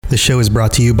The show is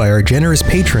brought to you by our generous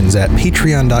patrons at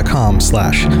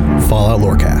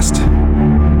patreon.com/FalloutLorecast.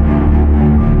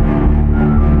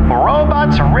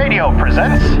 Robots Radio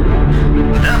presents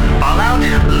the Fallout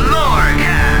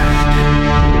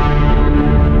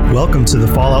Lorecast. Welcome to the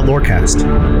Fallout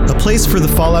Lorecast, a place for the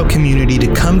Fallout community to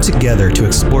come together to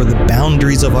explore the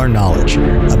boundaries of our knowledge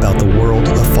about the world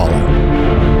of Fallout.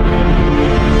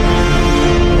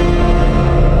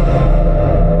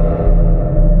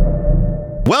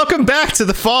 Welcome back to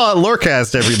the Fallout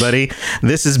Lorecast, everybody.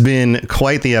 This has been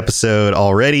quite the episode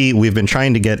already. We've been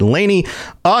trying to get Lainey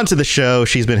onto the show.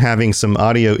 She's been having some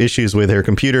audio issues with her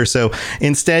computer. So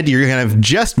instead, you're going to have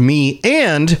just me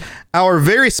and our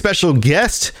very special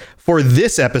guest for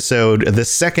this episode, the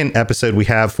second episode we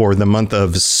have for the month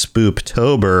of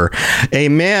Spooptober, a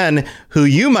man who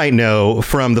you might know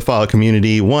from the Fallout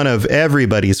community, one of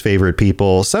everybody's favorite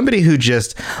people, somebody who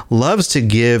just loves to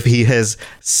give. He has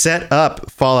set up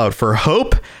Fallout for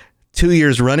Hope 2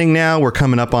 years running now. We're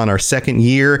coming up on our second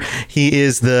year. He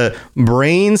is the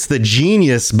brains, the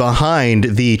genius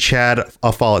behind the Chad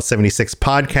of Fallout 76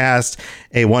 podcast,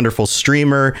 a wonderful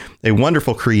streamer, a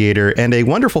wonderful creator, and a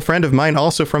wonderful friend of mine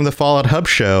also from the Fallout Hub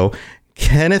show,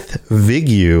 Kenneth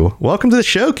Vigue. Welcome to the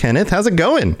show, Kenneth. How's it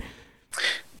going?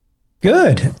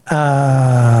 Good.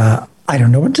 I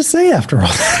don't know what to say after all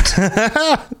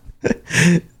that.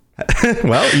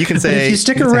 Well, you can say, if you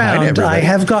stick around, I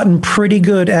have gotten pretty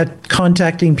good at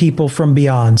contacting people from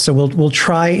beyond. So we'll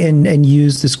try and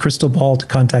use this crystal ball to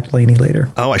contact Lainey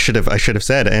later. Oh, I should have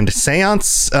said, and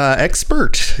seance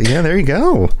expert. Yeah, there you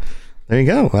go. There you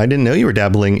go. I didn't know you were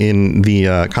dabbling in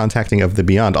the contacting of the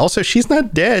beyond. Also, she's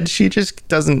not dead. She just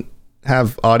doesn't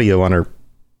have audio on her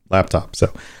laptop.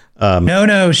 So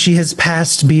no, she has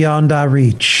passed beyond our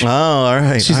reach. Oh, all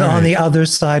right. She's on the other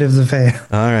side of the veil.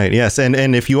 All right. Yes.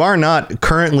 And if you are not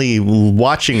currently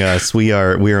watching us, we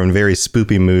are in very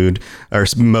spoopy mood, or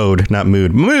mode, not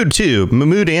mood, mood too,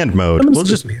 mood and mode. We'll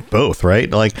just both,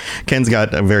 right? Like Ken's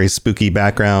got a very spooky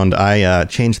background. I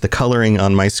changed the coloring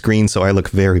on my screen so I look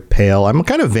very pale. I'm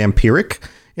kind of vampiric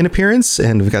in appearance,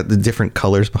 and we've got the different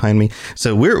colors behind me.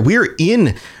 So we're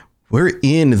in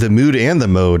the mood and the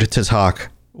mode to talk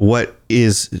what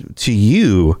is to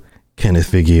you,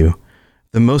 Kenneth Vigue,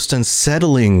 the most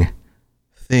unsettling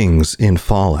things in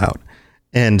Fallout.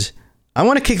 And I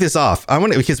want to kick this off.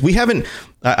 Because we haven't,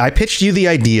 I pitched you the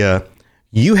idea.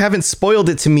 You haven't spoiled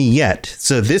it to me yet.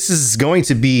 So this is going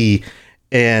to be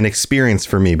an experience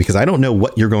for me because I don't know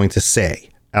what you're going to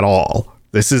say at all.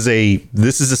 This is a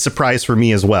surprise for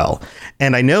me as well.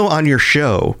 And I know on your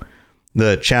show,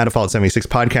 the Chad of Fallout 76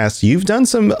 podcast, you've done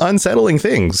some unsettling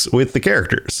things with the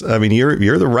characters. I mean,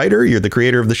 you're the writer, you're the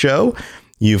creator of the show.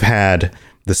 You've had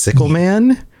the Sickle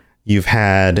Man. You've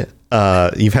had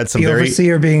some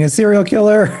overseer being a serial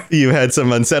killer. You've had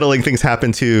some unsettling things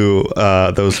happen to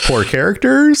those poor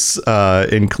characters,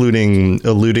 including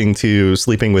alluding to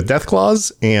sleeping with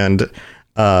Deathclaws and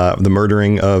the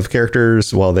murdering of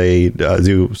characters while they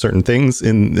do certain things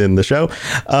in the show.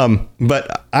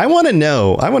 But I want to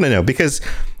know because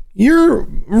you're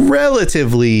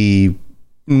relatively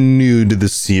new to the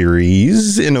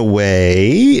series in a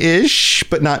way-ish,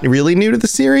 but not really new to the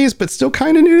series, but still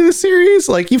kind of new to the series.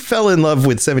 Like you fell in love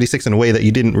with 76 in a way that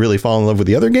you didn't really fall in love with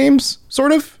the other games,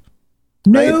 sort of.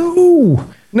 No, right?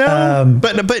 No,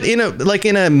 but in a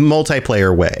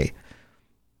multiplayer way.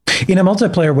 In a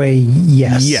multiplayer way,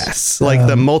 yes. Yes, like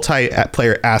the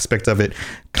multiplayer aspect of it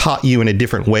caught you in a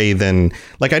different way than,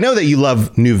 like, I know that you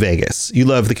love New Vegas. You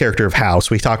love the character of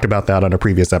House. We talked about that on a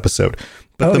previous episode.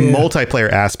 But multiplayer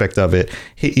aspect of it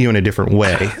hit you in a different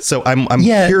way. So I'm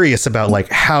curious about, like,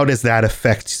 how does that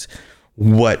affect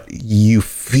what you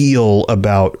feel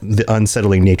about the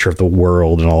unsettling nature of the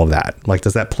world and all of that? Like,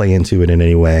 does that play into it in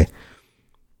any way?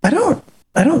 I don't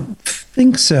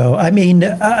think so. I mean,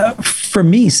 for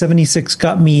me, 76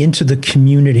 got me into the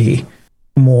community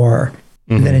more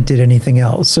than it did anything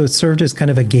else. So it served as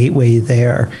kind of a gateway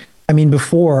there. I mean,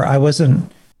 before I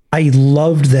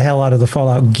loved the hell out of the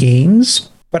Fallout games,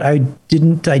 but I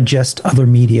didn't digest other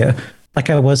media. Like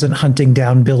I wasn't hunting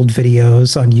down build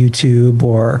videos on YouTube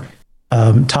or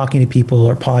talking to people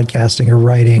or podcasting or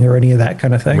writing or any of that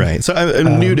kind of thing. Right. So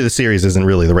new to the series isn't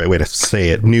really the right way to say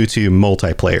it. New to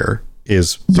multiplayer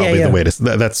is probably the way to,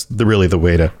 that's really the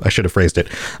way to, I should have phrased it.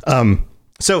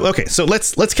 So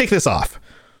let's kick this off.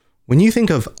 When you think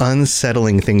of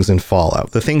unsettling things in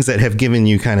Fallout, the things that have given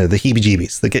you kind of the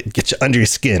heebie-jeebies, that get you under your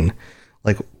skin,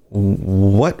 like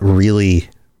what really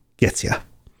gets you?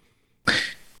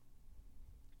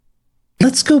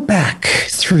 Let's go back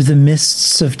through the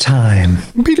mists of time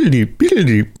to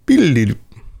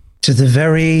the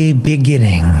very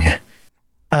beginning.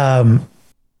 There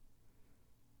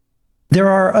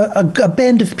are a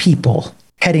band of people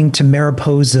heading to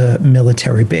Mariposa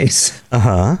military base.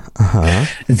 The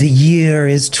year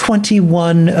is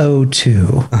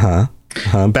 2102.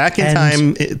 Back in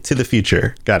time to the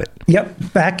future. Got it.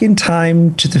 Yep. Back in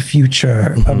time to the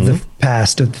future of the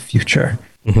past of the future.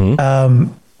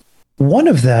 One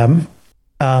of them,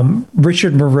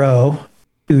 Richard Moreau,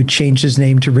 who changed his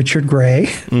name to Richard Gray,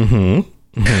 who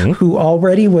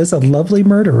already was a lovely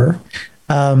murderer.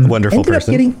 Wonderful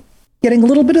person. Ended up getting a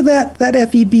little bit of that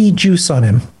FEB juice on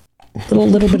him.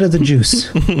 Little bit of the juice.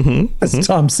 That's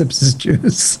Tom Sips'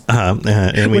 juice.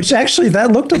 Which actually,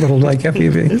 that looked a little like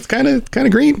FEV. It's kind of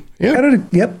green. Yeah.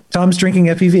 Yep. Tom's drinking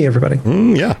FEV, everybody.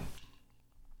 Yeah.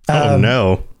 Oh,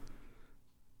 no.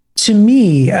 To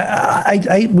me,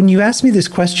 I when you asked me this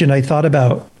question, I thought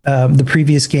about the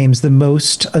previous games, the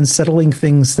most unsettling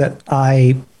things that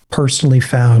I personally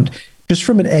found, just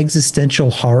from an existential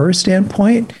horror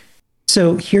standpoint.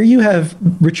 So here you have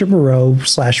Richard Moreau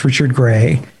 / Richard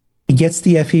Gray. He gets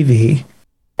the FEV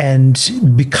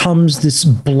and becomes this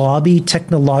blobby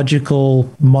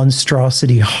technological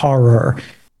monstrosity horror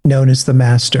known as the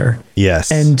Master.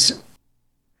 Yes. And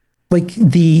like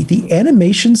the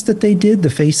animations that they did, the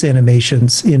face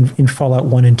animations in Fallout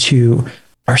 1 and 2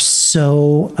 are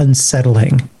so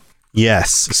unsettling.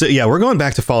 Yes. So yeah, we're going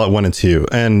back to Fallout 1 and 2,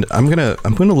 and I'm gonna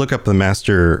look up the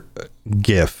Master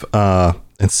GIF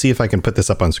and see if I can put this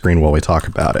up on screen while we talk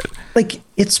about it. Like,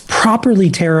 it's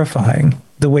properly terrifying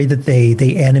the way that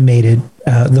they animated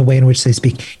the way in which they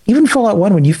speak. Even Fallout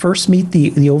 1, when you first meet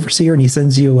the Overseer and he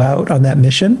sends you out on that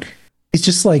mission, it's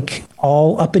just like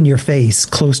all up in your face,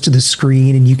 close to the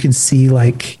screen, and you can see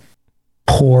like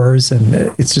pores, and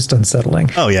it's just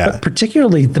unsettling. Oh, yeah. But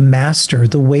particularly the Master,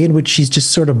 the way in which she's just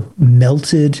sort of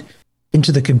melted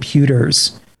into the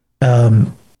computers,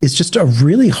 is just a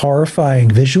really horrifying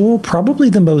visual,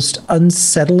 probably the most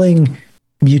unsettling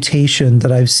mutation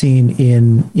that I've seen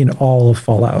in all of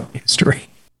Fallout history.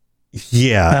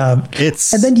 Yeah.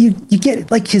 And then you get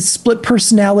like his split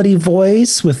personality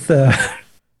voice with the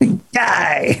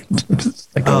guy.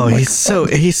 Like,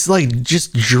 he's like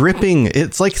just dripping.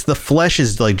 It's like the flesh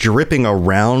is like dripping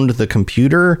around the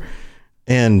computer,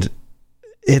 and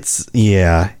it's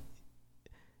a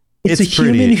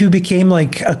human who became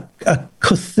like a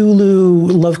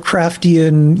Cthulhu,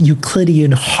 Lovecraftian,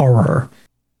 Euclidean horror.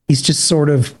 He's just sort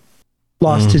of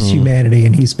lost his humanity,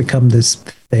 and he's become this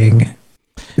thing.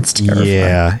 It's terrifying.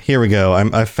 Yeah, here we go.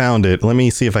 I found it. Let me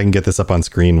see if I can get this up on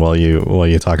screen while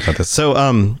you talk about this. So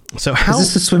how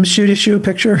is this the swimsuit issue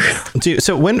picture?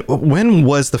 So when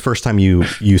was the first time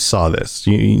you saw this?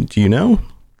 Do you know?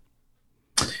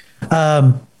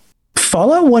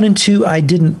 Fallout 1 and 2 I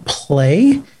didn't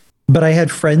play, but I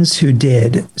had friends who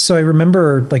did. So I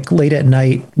remember like late at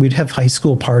night, we'd have high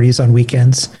school parties on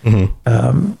weekends,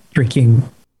 drinking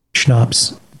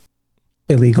schnapps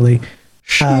illegally.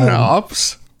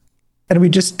 Schnapps? And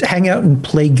we'd just hang out and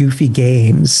play goofy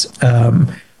games.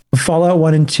 Fallout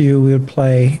 1 and 2 we would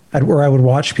play, or I would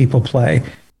watch people play.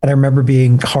 And I remember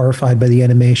being horrified by the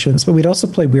animations, but we'd also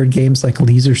play weird games like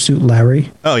Leisure Suit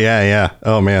Larry. Oh, yeah.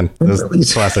 Oh, man.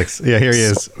 Those classics. Yeah, here he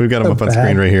is. We've got him up on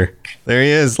screen right here. There he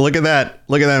is. Look at that.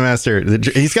 Look at that Master.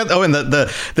 He's got, and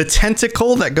the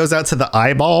tentacle that goes out to the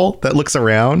eyeball that looks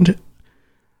around.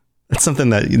 That's something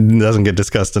that doesn't get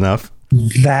discussed enough.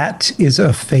 That is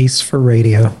a face for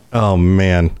radio. Oh,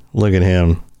 man. Look at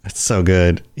him. It's so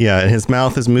good. Yeah, his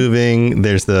mouth is moving.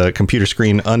 There's the computer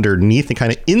screen underneath and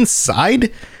kind of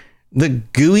inside the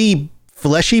gooey,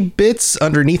 fleshy bits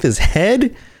underneath his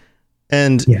head.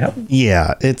 And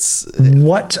yeah, it's...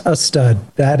 What a stud.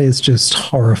 That is just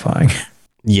horrifying.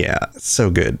 Yeah, so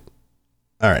good.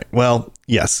 All right. Well,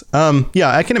 yes.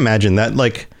 Yeah, I can imagine that.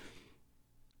 Like,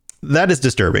 that is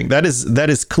disturbing. That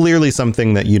is clearly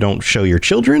something that you don't show your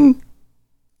children.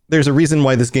 There's a reason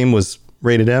why this game was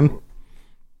rated M.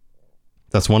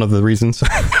 That's one of the reasons.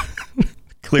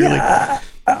 Clearly.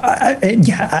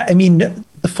 I mean,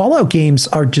 the Fallout games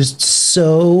are just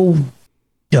so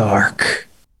dark.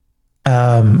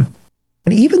 And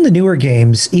even the newer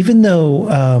games, even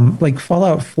though like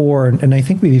Fallout 4, and I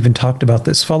think we've even talked about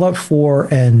this, Fallout 4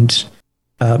 and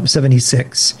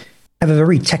 76 have a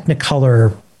very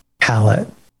Technicolor palette.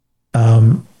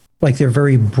 Like they're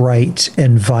very bright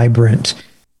and vibrant.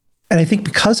 And I think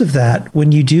because of that,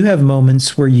 when you do have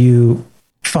moments where you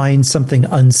find something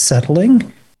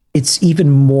unsettling, it's even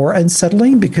more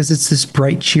unsettling because it's this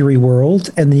bright, cheery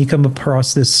world. And then you come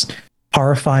across this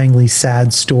horrifyingly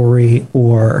sad story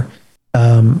or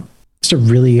just a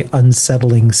really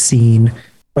unsettling scene,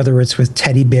 whether it's with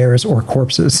teddy bears or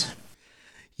corpses.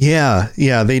 Yeah,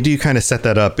 they do kind of set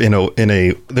that up in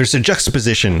a there's a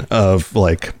juxtaposition of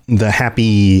like the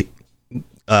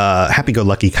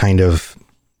happy-go-lucky kind of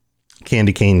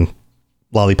candy cane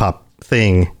lollipop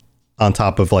thing on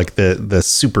top of like the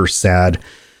super sad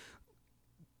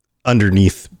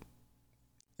underneath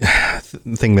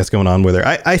thing that's going on with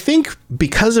her. I think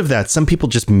because of that, some people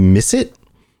just miss it.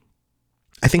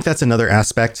 I think that's another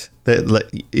aspect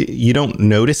that you don't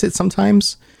notice it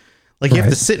sometimes. Like you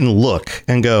have to sit and look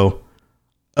and go,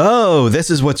 oh, this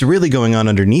is what's really going on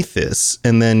underneath this.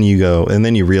 And then you go, and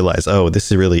then you realize, oh,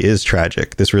 this really is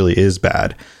tragic. This really is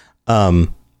bad.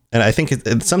 And I think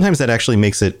sometimes that actually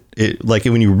makes it like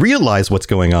when you realize what's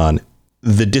going on,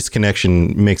 the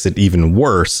disconnection makes it even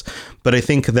worse. But I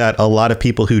think that a lot of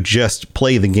people who just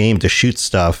play the game to shoot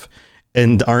stuff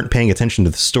and aren't paying attention to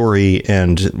the story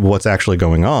and what's actually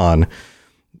going on,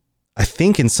 I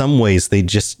think in some ways they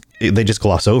just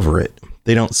gloss over it.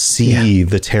 They don't see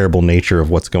the terrible nature of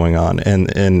what's going on.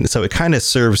 And so it kind of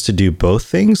serves to do both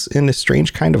things in a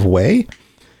strange kind of way.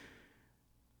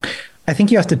 I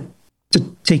think you have to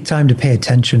take time to pay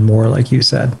attention more, like you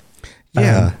said.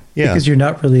 Yeah. Because you're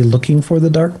not really looking for the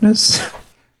darkness.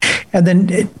 And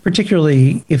then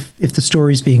particularly if the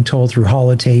story's being told through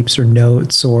holotapes or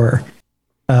notes or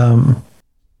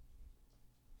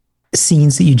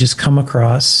scenes that you just come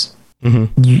across,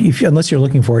 unless you're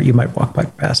looking for it, you might walk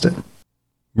past it.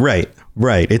 Right.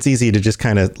 It's easy to just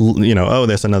kind of, oh,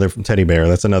 there's another teddy bear.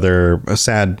 That's another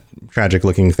sad, tragic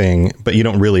looking thing, but you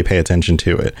don't really pay attention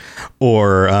to it.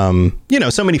 Or,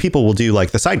 so many people will do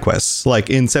like the side quests, like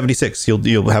in 76,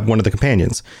 you'll have one of the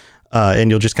companions, and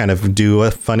you'll just kind of do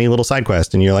a funny little side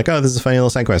quest. And you're like, oh, this is a funny little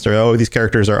side quest. Or, oh, these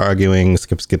characters are arguing,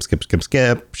 skip,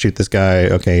 shoot this guy.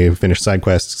 Okay, finish side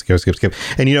quest, skip.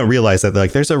 And you don't realize that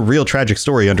like there's a real tragic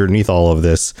story underneath all of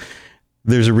this.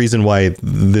 There's a reason why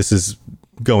this is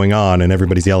going on and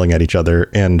everybody's yelling at each other.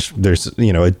 And there's,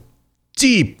 a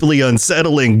deeply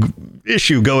unsettling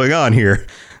issue going on here.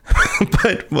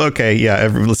 But okay, yeah,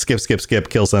 let's skip,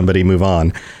 kill somebody, move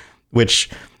on. Which,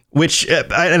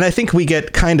 and I think we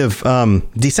get kind of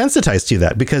desensitized to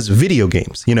that because video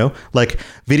games, like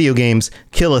video games,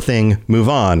 kill a thing, move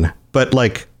on. But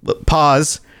like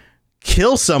pause,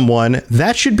 kill someone,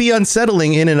 that should be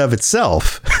unsettling in and of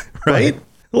itself, right?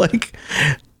 Like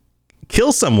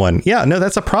kill someone. Yeah, no,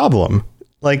 that's a problem.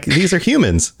 Like these are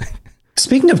humans.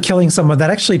 Speaking of killing someone, that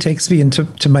actually takes me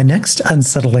to my next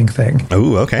unsettling thing.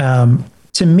 Oh, okay.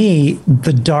 To me,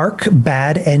 the dark,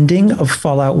 bad ending of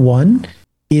Fallout 1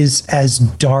 is as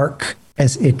dark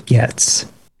as it gets.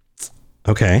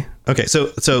 Okay.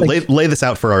 So like, lay this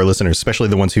out for our listeners, especially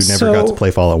the ones who never got to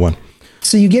play Fallout 1.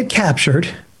 So you get captured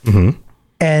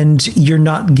and you're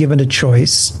not given a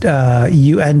choice.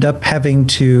 You end up having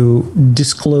to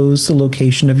disclose the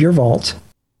location of your vault.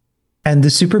 And the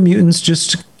super mutants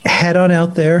just head on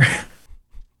out there,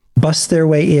 bust their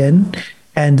way in.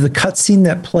 And the cutscene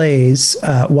that plays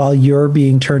while you're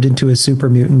being turned into a super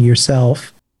mutant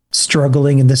yourself,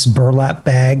 struggling in this burlap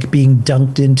bag, being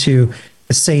dunked into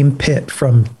the same pit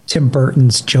from Tim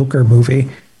Burton's Joker movie.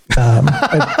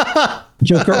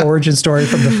 Joker origin story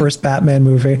from the first Batman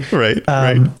movie. Right.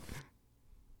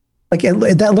 Like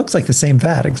that looks like the same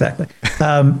vat, exactly.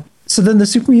 So then the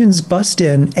super mutants bust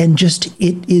in and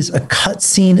it is a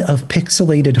cutscene of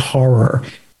pixelated horror.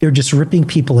 They're just ripping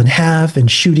people in half and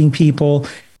shooting people.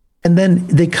 And then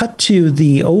they cut to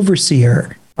the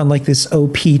overseer on like this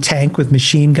OP tank with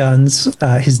machine guns.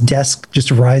 His desk just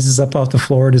rises up off the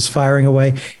floor and is firing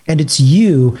away. And it's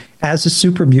you as a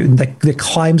super mutant that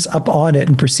climbs up on it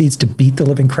and proceeds to beat the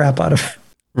living crap out of it.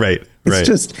 Right. It's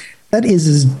just, that is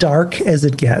as dark as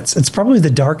it gets. It's probably the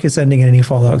darkest ending in any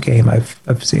Fallout game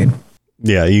I've seen.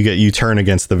 Yeah, you turn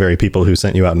against the very people who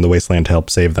sent you out in the wasteland to help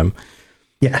save them.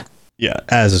 Yeah. Yeah,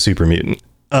 as a super mutant.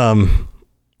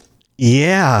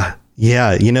 Yeah.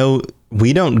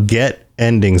 We don't get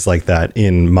endings like that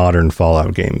in modern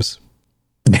Fallout games.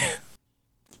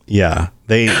 Yeah,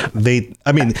 they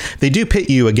do pit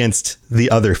you against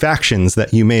the other factions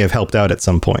that you may have helped out at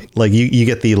some point. Like you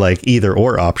get the like either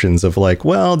or options of like,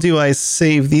 well, do I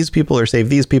save these people or save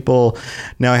these people?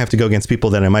 Now I have to go against people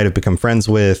that I might have become friends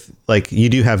with. Like you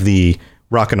do have the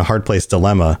rock and a hard place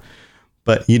dilemma,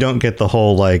 but you don't get the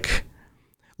whole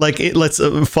let's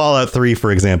Fallout 3,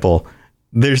 for example.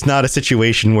 There's not a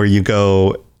situation where you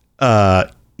go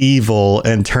evil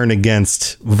and turn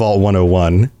against Vault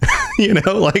 101.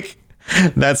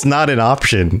 That's not an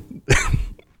option.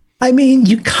 I mean,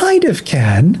 you kind of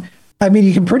can. I mean,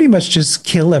 you can pretty much just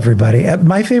kill everybody.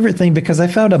 My favorite thing, because I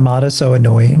found Amada so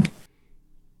annoying.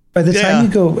 By the time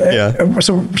you go,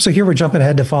 so here we're jumping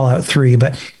ahead to Fallout 3,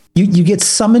 but you get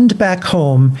summoned back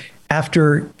home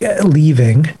after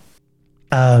leaving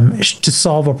to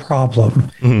solve a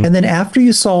problem. And then after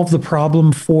you solve the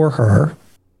problem for her,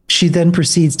 she then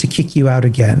proceeds to kick you out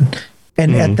again.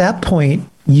 And at that point,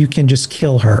 you can just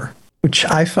kill her, which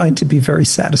I find to be very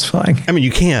satisfying. I mean,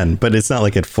 you can, but it's not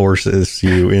like it forces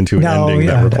you into an ending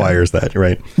that requires that,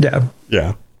 right? Yeah.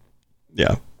 Yeah.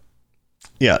 Yeah.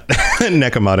 Yeah.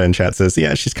 Nekomata in chat says,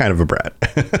 yeah, she's kind of a brat.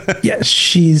 Yeah,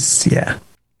 yeah.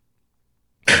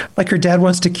 Like her dad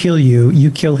wants to kill you,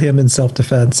 you kill him in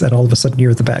self-defense, and all of a sudden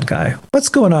you're the bad guy. What's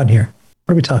going on here?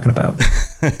 What are we talking about?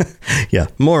 Yeah,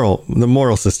 the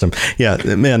moral system. Yeah,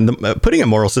 man, putting a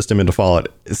moral system into Fallout,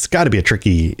 it's got to be a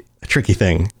tricky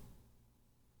thing.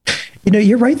 You know,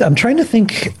 you're right. I'm trying to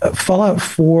think. Fallout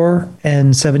 4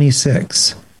 and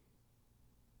 76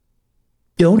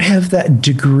 don't have that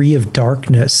degree of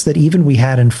darkness that even we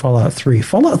had in Fallout 3.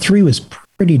 Fallout 3 was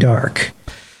pretty dark.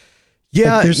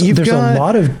 Yeah, like there's a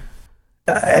lot of,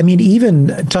 I mean, even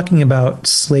talking about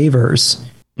slavers,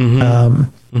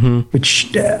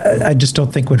 which I just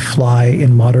don't think would fly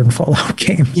in modern Fallout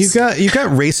games. You've got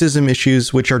racism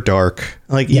issues, which are dark.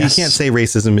 Like you can't say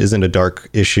racism isn't a dark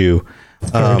issue.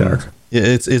 Very dark.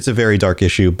 It's a very dark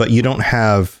issue, but you don't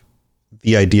have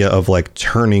the idea of like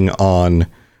turning on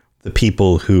the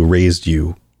people who raised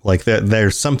you. Like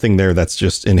there's something there that's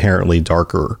just inherently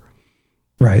darker.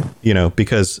 Right. You know,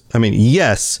 because I mean,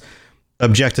 yes,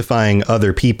 objectifying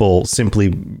other people simply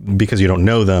because you don't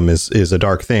know them is a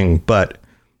dark thing, but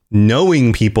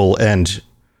knowing people and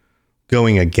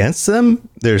going against them,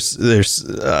 that's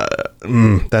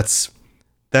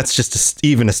just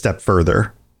even a step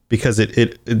further because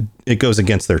it goes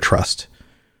against their trust.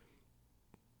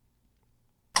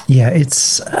 Yeah,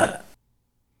 it's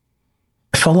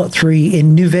Fallout 3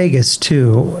 in New Vegas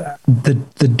too.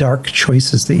 The dark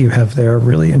choices that you have there are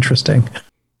really interesting.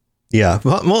 Yeah,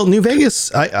 well, New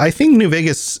Vegas, I think New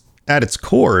Vegas at its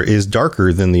core is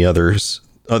darker than the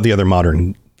other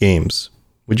modern games.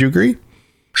 Would you agree?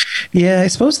 Yeah, I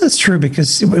suppose that's true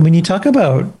because when you talk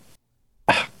about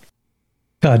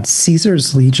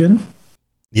Caesar's Legion,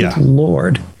 yeah, good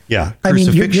Lord. Yeah. I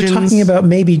mean, you're talking about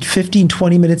maybe 15,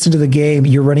 20 minutes into the game,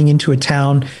 you're running into a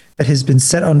town that has been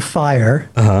set on fire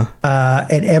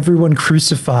and everyone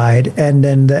crucified. And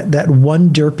then that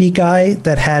one derpy guy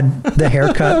that had the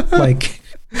haircut like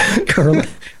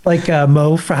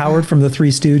Mo Howard from the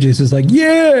Three Stooges is like,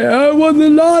 yeah, I won the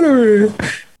lottery.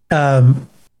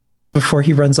 Before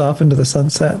he runs off into the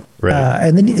sunset. Right.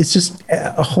 And then it's just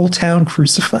a whole town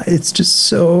crucified. It's just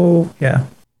so, yeah.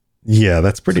 Yeah,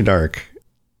 that's pretty dark.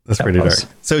 Dark.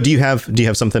 So do you have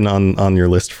something on your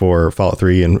list for Fallout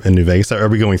 3 and New Vegas? Are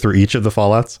we going through each of the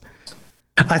Fallouts?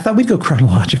 I thought we'd go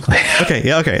chronologically. Okay.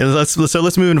 Yeah. Okay. Let's move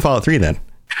into Fallout 3 then.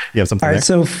 You have something. All right.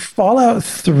 There? So Fallout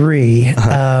 3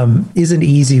 is an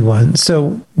easy one.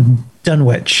 So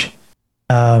Dunwich,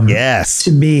 yes,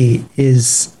 to me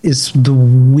is the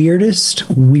weirdest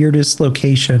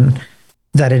location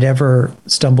that it ever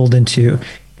stumbled into.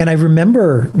 And I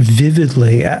remember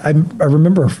vividly, I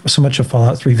remember so much of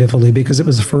Fallout 3 vividly because it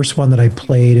was the first one that I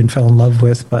played and fell in love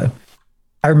with. But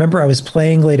I remember I was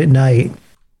playing late at night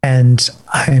and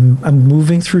I'm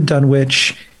moving through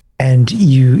Dunwich and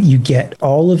you get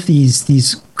all of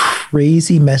these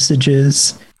crazy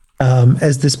messages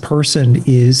as this person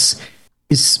is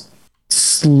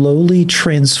slowly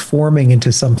transforming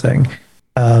into something,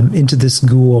 into this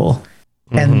ghoul.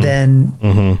 And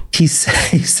then he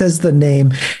says the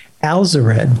name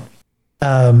Alzared.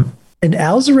 And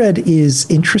Alzared is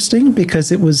interesting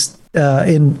because it was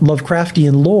in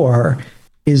Lovecraftian lore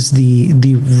is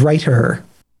the writer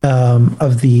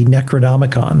of the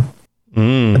Necronomicon,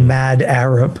 the Mad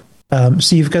Arab.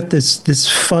 So you've got this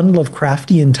fun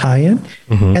Lovecraftian tie-in,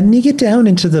 and then you get down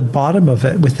into the bottom of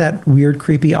it with that weird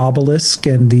creepy obelisk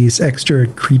and these extra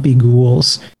creepy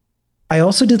ghouls. I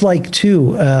also did like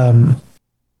too,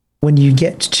 when you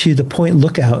get to the Point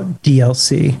Lookout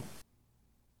DLC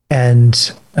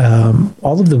and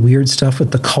all of the weird stuff with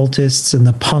the cultists and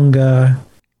the Punga.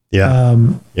 Yeah.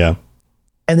 Yeah.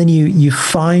 And then you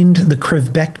find the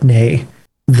Krivbekne,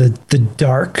 the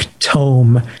dark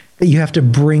tome that you have to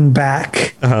bring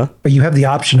back, or you have the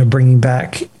option of bringing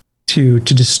back to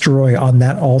destroy on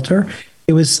that altar.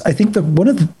 It was, I think, one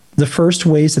of the first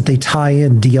ways that they tie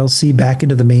in DLC back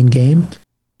into the main game.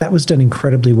 That was done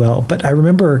incredibly well. But I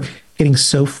remember getting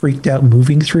so freaked out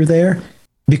moving through there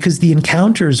because the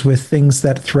encounters with things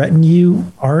that threaten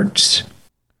you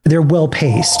they're well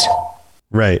paced.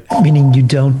 Right. Meaning you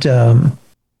don't.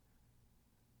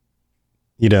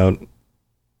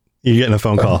 You're getting a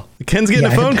phone call. Ken's getting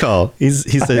a phone call. He's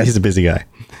a busy guy.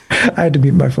 I had to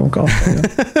mute my phone call.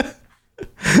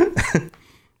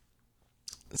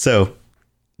 So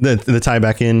the tie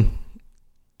back in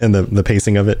and the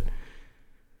pacing of it.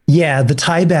 Yeah, the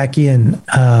tie back in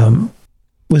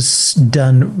was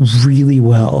done really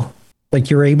well.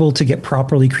 Like you're able to get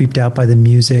properly creeped out by the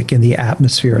music and the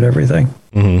atmosphere and everything.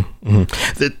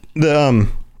 The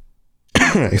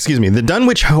excuse me, the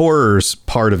Dunwich Horrors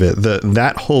part of it,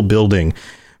 that whole building.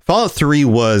 Fallout 3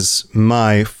 was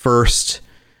my first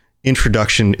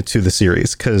introduction to the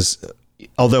series, because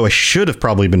although I should have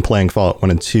probably been playing Fallout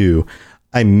 1 and 2,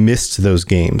 I missed those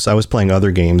games. I was playing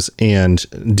other games and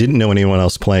didn't know anyone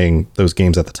else playing those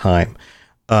games at the time.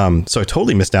 So I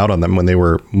totally missed out on them when they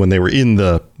were in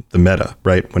the meta,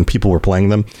 right? When people were playing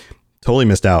them, totally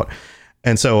missed out.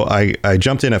 And so I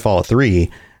jumped in at Fallout 3,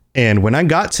 and when I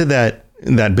got to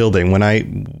that building, when I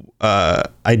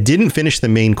didn't finish the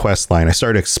main quest line, I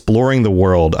started exploring the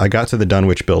world. I got to the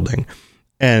Dunwich building,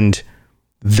 and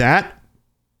that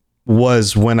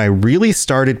was when I really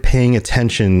started paying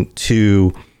attention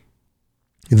to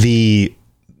the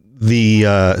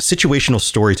situational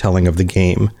storytelling of the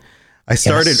game.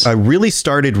 I really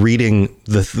started reading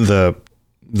the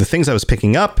things I was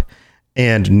picking up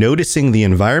and noticing the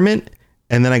environment.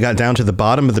 And then I got down to the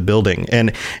bottom of the building,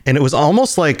 and it was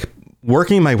almost like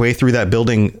working my way through that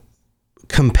building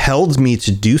compelled me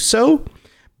to do so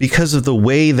because of the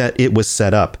way that it was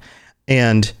set up.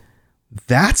 And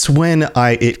that's when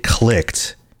it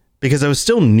clicked, because I was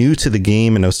still new to the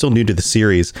game and I was still new to the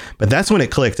series, but that's when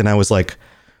it clicked. And I was like,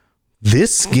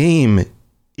 this game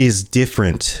is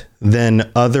different than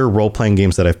other role-playing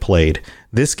games that I've played.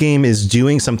 This game is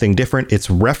doing something different. It's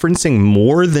referencing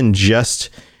more than just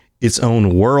its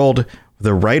own world.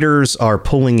 The writers are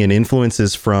pulling in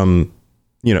influences from,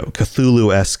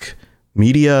 Cthulhu-esque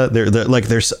media.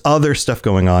 There's other stuff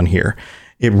going on here.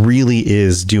 It really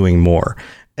is doing more.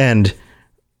 And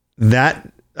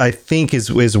that, I think,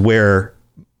 is where,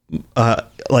 I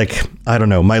don't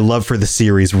know, my love for the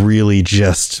series really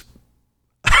just,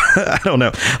 I don't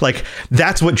know, like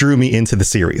that's what drew me into the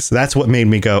series. That's what made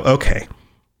me go, okay,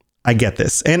 I get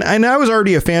this. And I was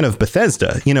already a fan of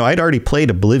Bethesda. I'd already played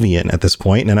Oblivion at this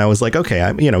point, and I was like, okay,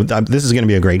 this is going to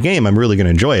be a great game. I'm really going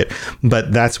to enjoy it.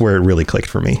 But that's where it really clicked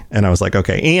for me. And I was like,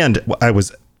 okay. And I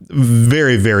was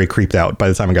very, very creeped out by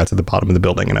the time I got to the bottom of the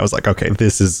building. And I was like, okay,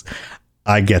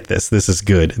 I get this. This is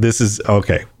good. This is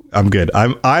okay. I'm good.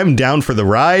 I'm down for the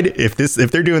ride. If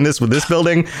they're doing this with this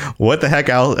building, what the heck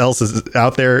else is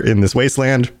out there in this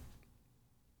wasteland?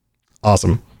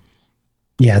 Awesome.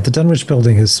 Yeah, the Dunwich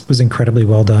building was incredibly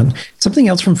well done. Something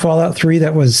else from Fallout 3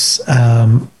 that was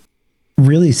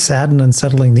really sad and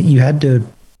unsettling that you had to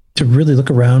really look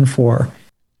around for,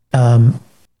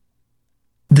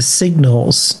 the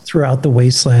signals throughout the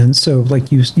wasteland. So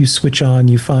like you switch on,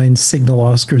 you find Signal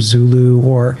Oscar Zulu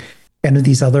or any of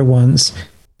these other ones,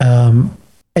 and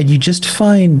you just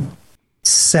find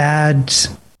sad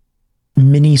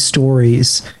mini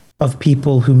stories of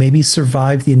people who maybe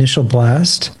survived the initial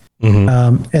blast.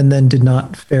 Mm-hmm. And then did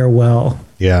not fare well.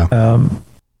 Yeah.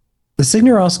 The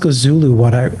Signal Oscar Zulu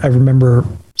one I remember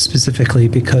specifically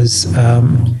because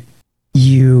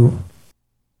you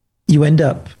end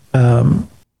up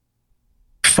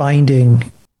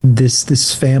finding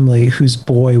this family whose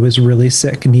boy was really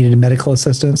sick and needed medical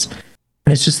assistance,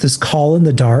 and it's just this call in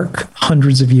the dark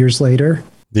hundreds of years later.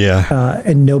 Yeah.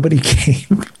 And nobody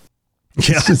came.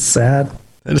 It's just sad.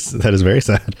 That is very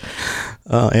sad.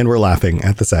 And we're laughing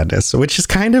at the sadness, which is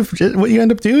kind of what you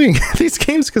end up doing in these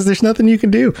games, because there's nothing you can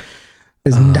do.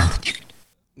 There's nothing you can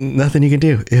do. Nothing you can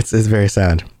do. It's very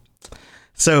sad.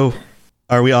 So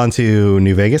are we on to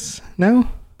New Vegas now?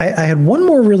 I had one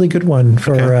more really good one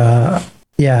for,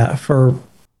 for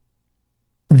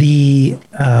the,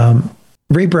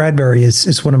 Ray Bradbury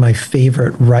is one of my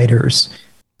favorite writers.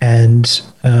 And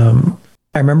I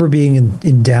remember being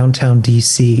in downtown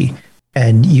DC,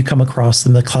 and you come across the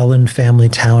McClellan family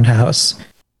townhouse,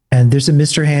 and there's a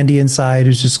Mr. Handy inside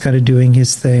who's just kind of doing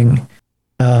his thing,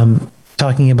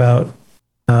 talking about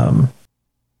the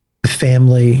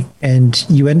family, and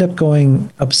you end up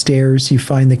going upstairs, you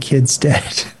find the kids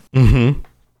dead. Mm-hmm.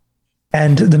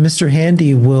 And the Mr.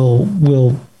 Handy will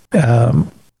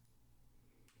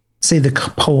say the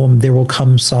poem, "There Will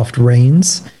Come Soft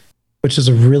Rains," which is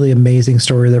a really amazing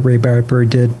story that Ray Bradbury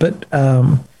did. But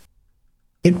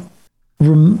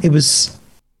it was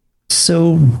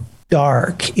so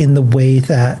dark in the way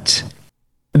that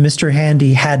Mr.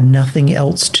 Handy had nothing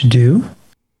else to do.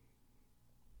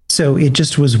 So it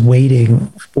just was waiting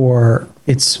for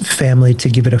its family to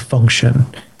give it a function,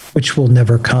 which will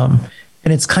never come.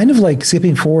 And it's kind of like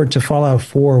skipping forward to Fallout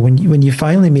 4 when you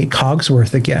finally meet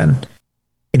Cogsworth again.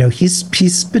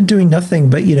 He's been doing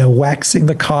nothing but, waxing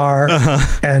the car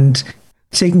and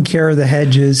taking care of the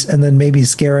hedges and then maybe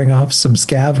scaring off some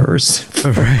scavers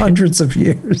for hundreds of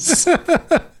years.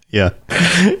 Yeah.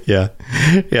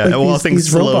 Like well, things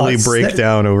slowly break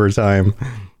down over time.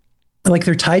 Like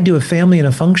they're tied to a family and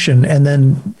a function, and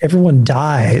then everyone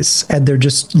dies and they're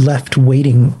just left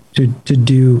waiting to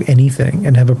do anything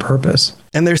and have a purpose.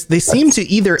 And they seem to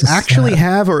either actually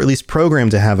have, or at least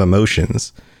programmed to have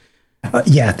emotions.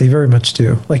 Yeah, they very much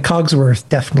do. Like Cogsworth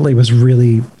definitely was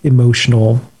really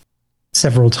emotional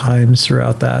several times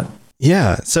throughout that.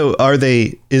 Yeah. So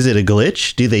is it a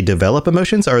glitch? Do they develop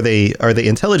emotions? Are they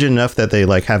intelligent enough that they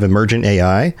like have emergent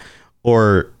AI,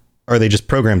 or are they just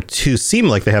programmed to seem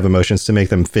like they have emotions to make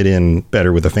them fit in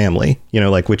better with the family? You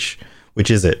know, like which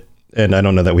is it? And I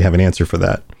don't know that we have an answer for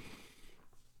that.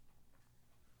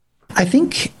 I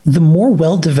think the more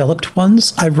well-developed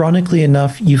ones, ironically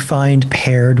enough, you find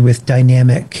paired with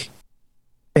dynamic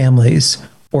families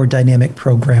or dynamic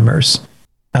programmers.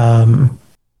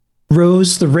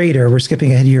 Rose the Raider, we're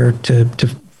skipping ahead here to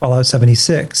Fallout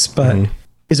 76, but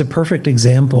is a perfect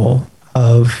example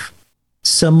of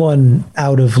someone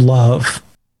out of love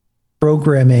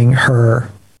programming her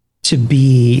to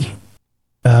be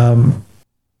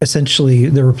essentially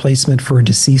the replacement for a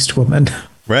deceased woman.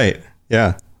 Right.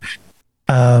 Yeah.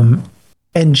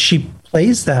 And she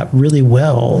plays that really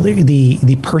well.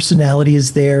 The personality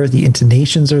is there. The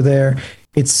intonations are there.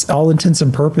 It's all intents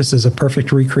and purposes a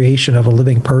perfect recreation of a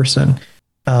living person.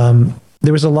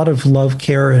 There was a lot of love,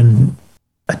 care, and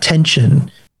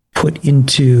attention put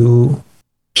into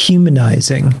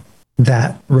humanizing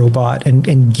that robot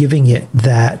and giving it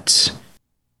that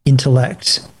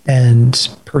intellect and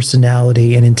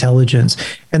personality and intelligence.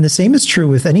 And the same is true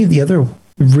with any of the other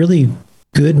really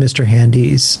good Mr.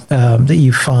 Handys that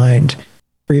you find,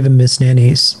 or even Miss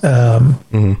Nannies.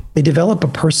 They develop a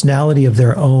personality of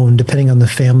their own depending on the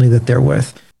family that they're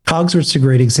with. Cogsworth's a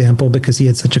great example because he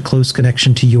had such a close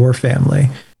connection to your family.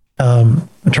 I'm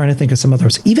trying to think of some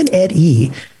others. Even Ed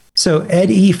E. So Ed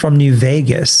E. from New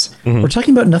Vegas, we're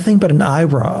talking about nothing but an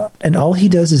IRA, and all he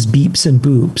does is beeps and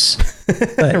boops.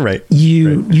 But Right.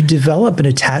 You develop an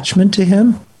attachment to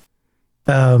him.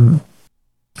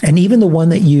 And even the one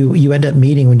that you end up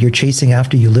meeting when you're chasing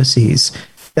after Ulysses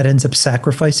that ends up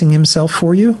sacrificing himself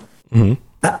for you.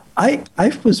 I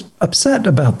was upset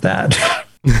about that.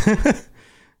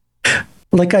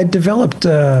 Like I developed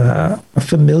a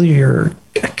familiar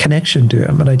connection to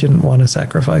him, and I didn't want to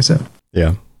sacrifice him.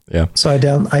 Yeah. Yeah. So I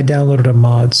downloaded a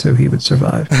mod so he would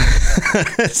survive.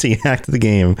 So you hacked the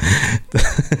game.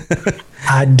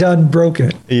 I done broke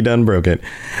it. You done broke it.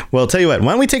 Well, tell you what,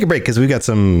 why don't we take a break, because we've got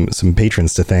some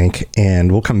patrons to thank,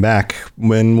 and we'll come back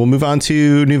when we'll move on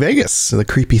to New Vegas, the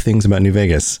creepy things about New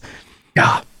Vegas.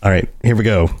 Yeah. All right, here we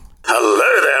go.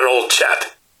 Hello there, old chap.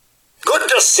 Good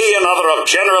to see another of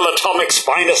General Atomic's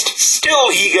finest,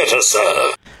 still eager to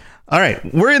serve. All right,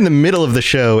 we're in the middle of the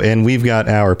show, and we've got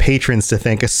our patrons to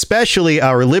thank, especially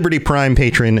our Liberty Prime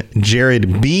patron,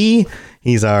 Jared B.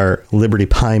 He's our Liberty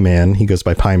Pie Man. He goes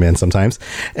by Pie Man sometimes.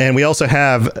 And we also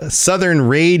have Southern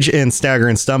Rage and Stagger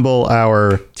and Stumble,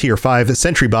 our tier 5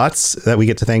 sentry bots that we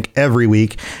get to thank every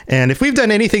week. And if we've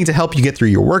done anything to help you get through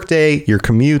your workday, your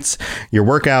commutes, your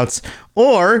workouts,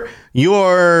 or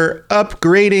your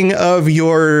upgrading of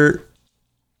your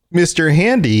Mr.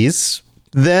 Handies,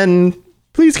 then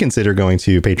please consider going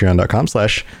to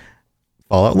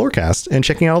patreon.com/Fallout Lorecast and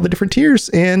checking out all the different tiers.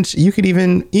 And you could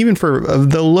even for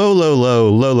the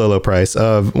low price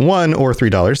of $1 or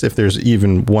 $3, if there's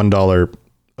even $1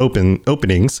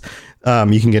 openings,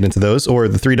 you can get into those, or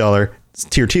the $3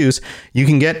 tier 2s, you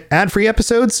can get ad-free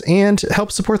episodes and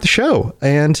help support the show.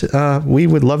 And we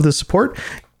would love the support.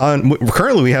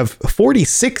 Currently, we have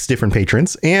 46 different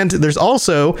patrons, and there's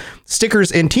also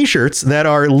stickers and t-shirts that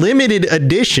are limited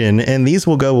edition, and these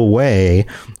will go away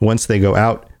once they go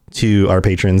out to our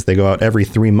patrons. They go out every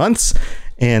 3 months,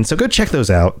 and so go check those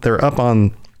out. They're up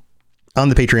on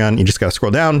the Patreon. You just got to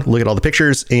scroll down, look at all the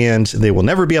pictures, and they will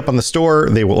never be up on the store.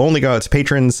 They will only go out to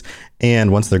patrons,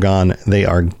 and once they're gone, they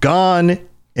are gone.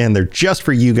 And they're just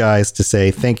for you guys to say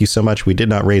thank you so much. We did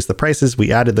not raise the prices.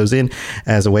 We added those in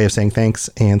as a way of saying thanks.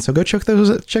 And so go check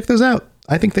those out.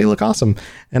 I think they look awesome.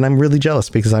 And I'm really jealous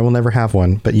because I will never have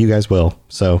one, but you guys will.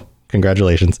 So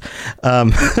congratulations. So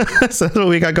that's what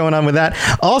we got going on with that.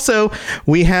 Also,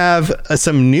 we have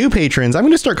some new patrons. I'm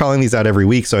going to start calling these out every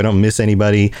week so I don't miss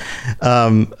anybody.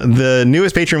 The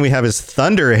newest patron we have is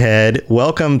Thunderhead.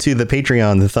 Welcome to the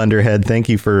Patreon, the Thunderhead. Thank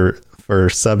you for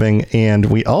subbing. And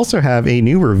we also have a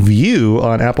new review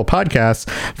on Apple Podcasts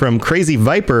from Crazy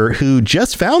Viper, who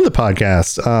just found the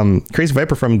podcast. Crazy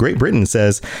Viper from Great Britain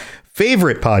says,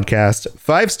 favorite podcast.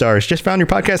 5 stars. Just found your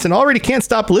podcast and already can't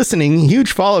stop listening.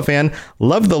 Huge Fallout fan.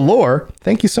 Love the lore.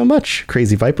 Thank you so much,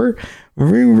 Crazy Viper.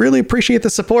 We really appreciate the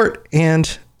support,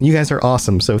 and you guys are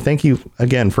awesome. So thank you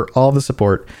again for all the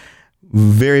support.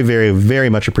 Very, very, very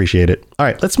much appreciate it. All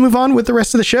right, let's move on with the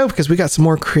rest of the show because we got some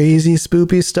more crazy,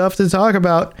 spoopy stuff to talk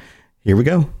about. Here we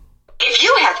go. If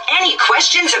you have any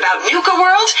questions about Nuka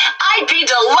World, I'd be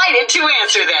delighted to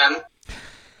answer them.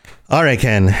 Out right,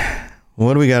 Ken,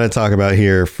 what do we got to talk about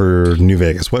here for New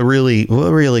Vegas? What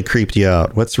really creeped you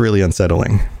out? What's really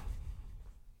unsettling?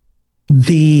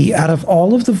 Out of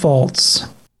all of the vaults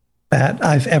that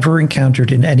I've ever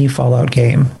encountered in any Fallout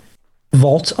game,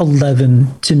 Vault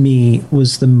 11 to me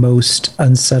was the most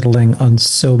unsettling on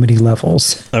so many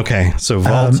levels. Okay, so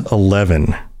Vault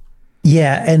 11.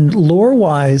 Yeah, and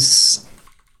lore-wise,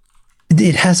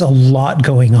 it has a lot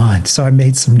going on, so I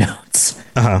made some notes.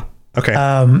 Okay.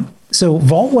 So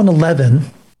Vault 111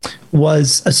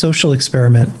 was a social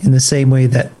experiment in the same way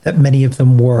that many of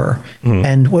them were.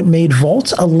 And what made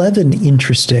Vault 11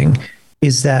 interesting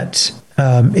is that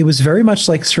it was very much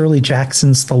like Shirley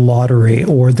Jackson's The Lottery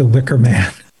or The Wicker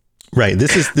Man. Right.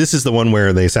 This is the one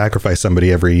where they sacrifice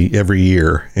somebody every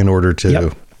year in order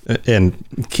to and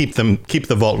keep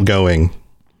the vault going,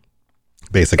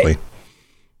 basically.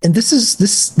 And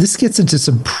this gets into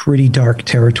some pretty dark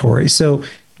territory. So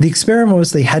the experiment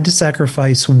was they had to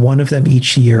sacrifice one of them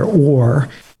each year, or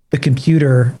the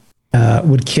computer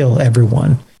would kill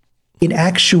everyone. In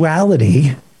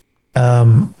actuality,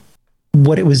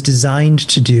 what it was designed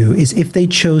to do is if they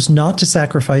chose not to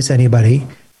sacrifice anybody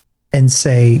and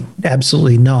say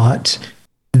absolutely not,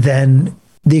 then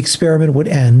the experiment would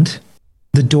end,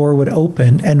 the door would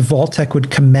open, and Vault-Tec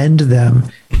would commend them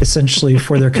essentially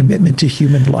for their commitment to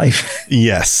human life.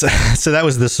 Yes. So that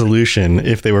was the solution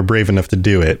if they were brave enough to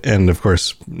do it. And of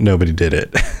course, nobody did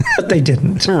it. But they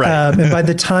didn't. Right. And by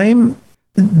the time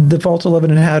the Vault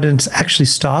 11 inhabitants actually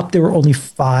stopped, there were only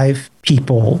 5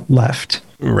 people left.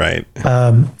 Right.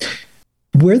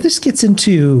 Where this gets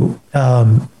into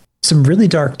some really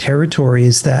dark territory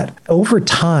is that over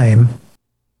time,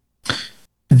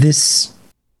 this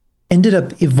ended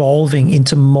up evolving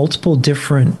into multiple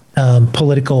different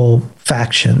political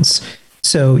factions.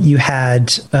 So you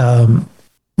had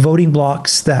voting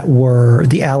blocks that were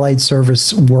the Allied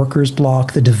Service Workers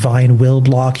Bloc, the Divine Will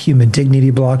Bloc, Human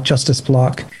Dignity Bloc, Justice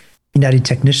Bloc, United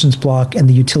Technicians Bloc, and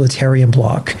the Utilitarian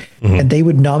Bloc. And they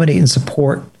would nominate and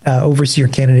support overseer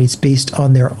candidates based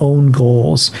on their own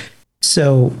goals.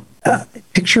 So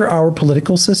picture our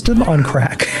political system on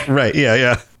crack. Right.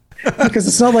 Yeah. Because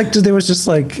it's not like there was just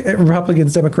like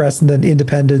Republicans, Democrats, and then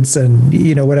independents and,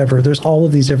 whatever. There's all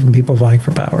of these different people vying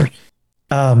for power.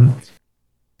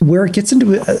 Where it gets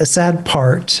into a sad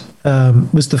part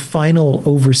was the final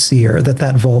overseer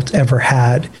that vault ever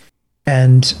had.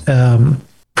 And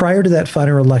prior to that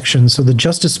final election, so the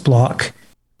Justice Bloc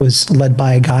was led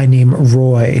by a guy named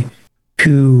Roy,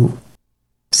 who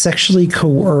sexually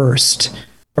coerced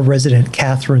a resident,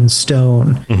 Catherine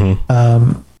Stone,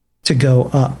 to go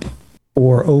up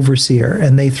for overseer.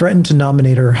 And they threatened to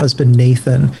nominate her husband,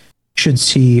 Nathan, should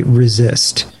she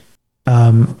resist.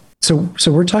 So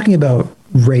we're talking about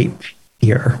rape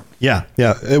here. Yeah.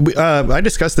 I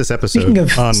discussed this episode.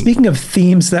 Speaking of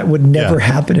themes that would never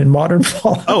happen in modern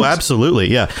Fallout. Oh, absolutely.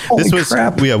 Yeah. Holy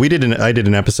crap. Yeah, I did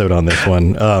an episode on this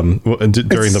one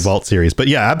during the Vault series. But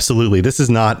yeah, absolutely. This is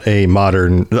not a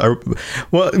modern,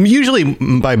 usually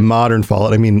by modern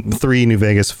Fallout, I mean 3 New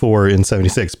Vegas, 4 in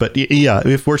 76. But yeah,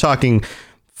 if we're talking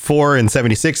 4 and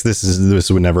 76,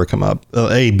 this would never come up.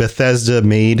 A Bethesda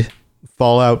made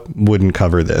Fallout wouldn't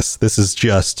cover this. This is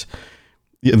just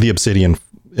the Obsidian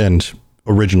and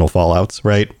original Fallouts,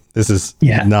 right? This is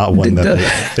not one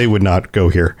that they would not go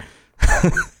here.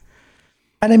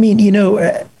 And I mean, in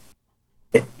a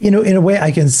way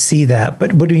I can see that,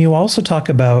 but when you also talk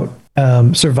about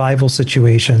survival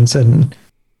situations and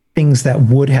things that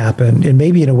would happen, and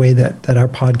maybe in a way that our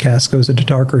podcast goes into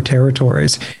darker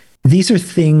territories, these are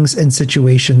things and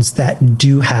situations that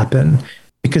do happen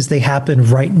because they happen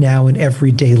right now in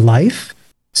everyday life.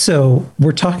 So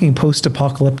we're talking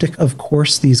post-apocalyptic. Of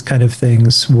course, these kind of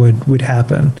things would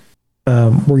happen,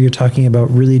 where you're talking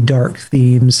about really dark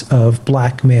themes of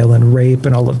blackmail and rape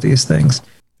and all of these things.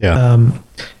 Yeah.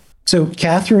 So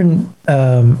Catherine,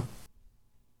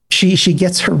 she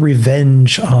gets her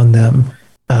revenge on them,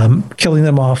 killing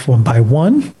them off one by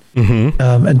one,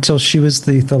 until she was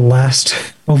the last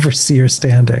overseer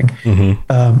standing.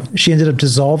 She ended up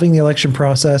dissolving the election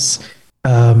process.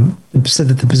 Said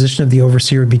that the position of the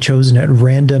overseer would be chosen at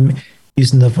random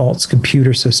using the Vault's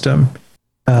computer system.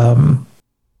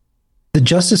 the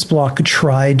Justice Bloc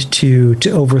tried to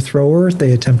overthrow her.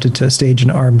 They attempted to stage an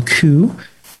armed coup,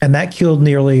 and that killed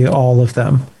nearly all of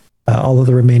them, all of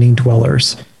the remaining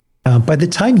dwellers. By the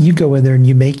time you go in there and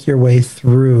you make your way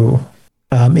through,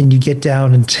 and you get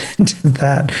down into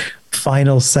that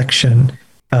final section,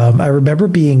 I remember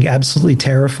being absolutely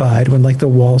terrified when like the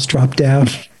walls drop down,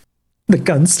 the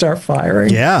guns start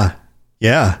firing. Yeah.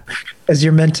 As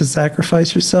you're meant to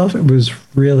sacrifice yourself. It was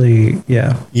really,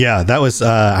 yeah. Yeah, that was,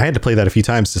 I had to play that a few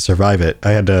times to survive it.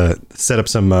 I had to set up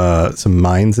some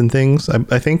mines and things,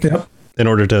 I think, in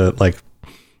order to like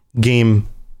game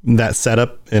that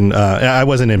setup. And I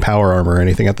wasn't in power armor or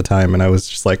anything at the time. And I was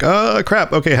just like, oh,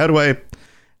 crap. Okay, how do I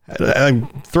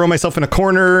throw myself in a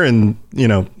corner and,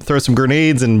 throw some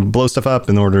grenades and blow stuff up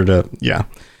in order to, yeah.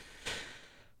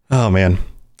 Oh, man.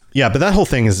 Yeah, but that whole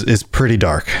thing is pretty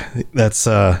dark. That's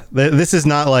this is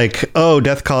not like, oh,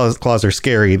 death claws are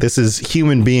scary. This is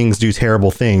human beings do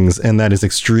terrible things, and that is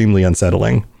extremely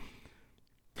unsettling.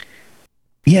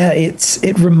 Yeah,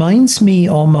 it reminds me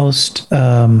almost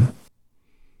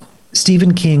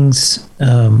Stephen King's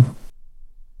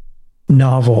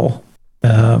novel,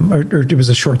 or it was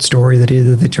a short story that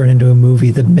they turned into a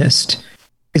movie, The Mist,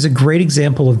 is a great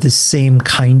example of this same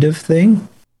kind of thing,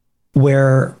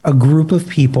 where a group of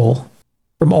people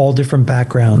from all different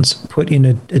backgrounds put in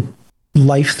a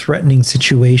life-threatening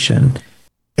situation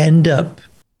end up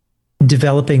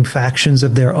developing factions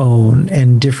of their own,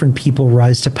 and different people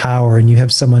rise to power, and you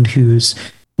have someone who's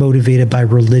motivated by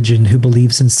religion, who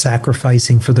believes in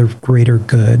sacrificing for the greater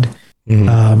good,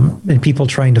 and people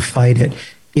trying to fight it.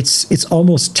 It's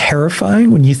almost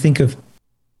terrifying when you think of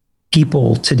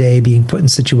people today being put in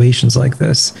situations like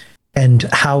this, and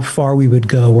how far we would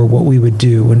go or what we would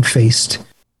do when faced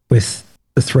with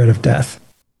the threat of death.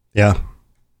 Yeah.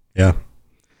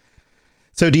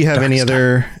 So do you have any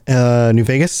other New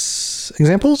Vegas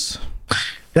examples?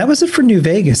 That was it for New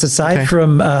Vegas, aside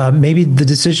from maybe the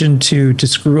decision to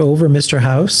screw over Mr.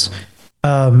 House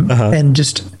and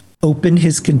just open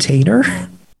his container.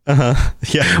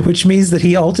 Yeah. Which means that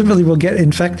he ultimately will get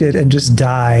infected and just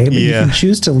die. But you can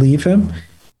choose to leave him.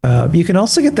 You can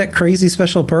also get that crazy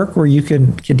special perk where you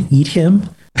can eat him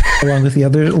along with the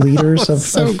other leaders of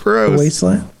the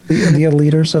Wasteland, the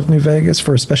leaders of New Vegas,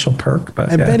 for a special perk.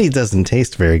 But I bet he doesn't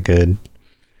taste very good.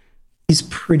 He's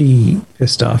pretty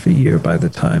pissed off at you by the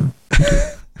time.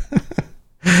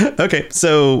 Okay,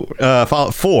 so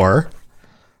Fallout 4.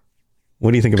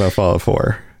 What do you think about Fallout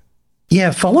 4?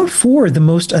 Yeah, Fallout 4, the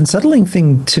most unsettling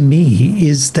thing to me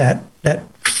is that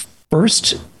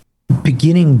first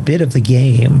beginning bit of the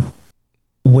game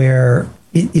where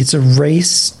it's a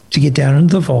race to get down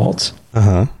into the vault.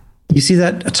 You see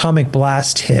that atomic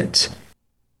blast hit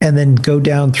and then go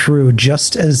down through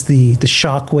just as the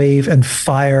shockwave and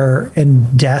fire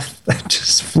and death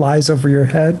just flies over your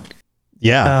head.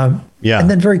 Yeah. And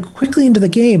then very quickly into the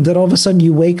game, that all of a sudden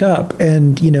you wake up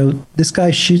and, this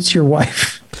guy shoots your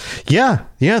wife. Yeah.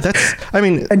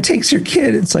 And takes your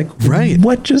kid. It's like, right.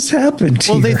 What just happened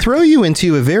here? Well, they throw you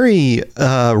into a very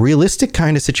realistic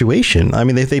kind of situation. I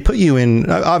mean, they put you in,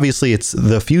 obviously it's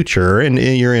the future and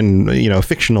you're in, a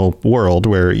fictional world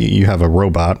where you have a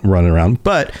robot running around,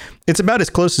 but it's about as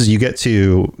close as you get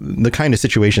to the kind of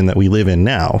situation that we live in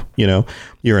now.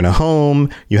 You're in a home,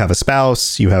 you have a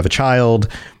spouse, you have a child,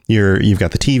 you've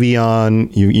got the TV on,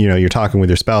 you're talking with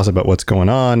your spouse about what's going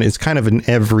on. It's kind of an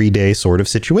everyday sort of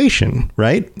situation,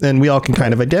 right? And we all can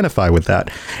kind of identify with that.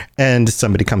 And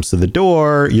somebody comes to the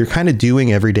door, you're kind of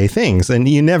doing everyday things, and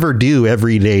you never do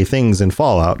everyday things in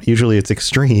Fallout. Usually it's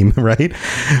extreme, right?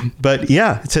 But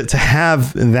yeah, to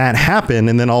have that happen,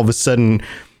 and then all of a sudden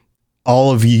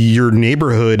all of your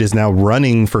neighborhood is now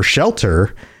running for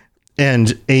shelter,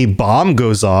 and a bomb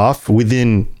goes off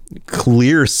within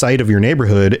clear sight of your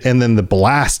neighborhood, and then the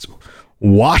blast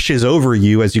washes over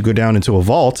you as you go down into a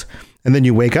vault, and then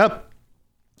you wake up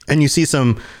and you see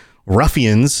some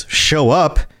ruffians show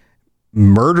up,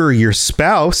 murder your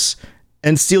spouse,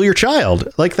 and steal your child.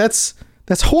 Like that's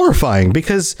horrifying,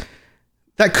 because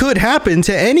that could happen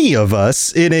to any of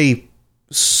us in a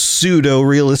pseudo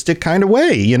realistic kind of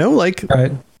way,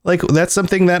 right. Like that's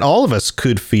something that all of us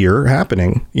could fear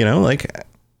happening,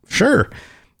 sure.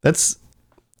 That's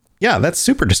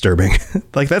super disturbing.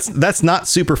 Like that's not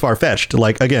super far-fetched.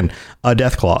 Like, again, a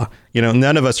death claw,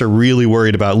 none of us are really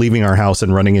worried about leaving our house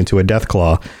and running into a death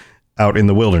claw out in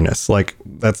the wilderness. Like,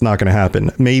 that's not going to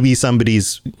happen. Maybe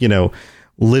somebody's,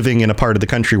 living in a part of the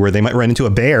country where they might run into a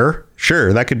bear.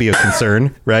 Sure. That could be a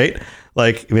concern, right?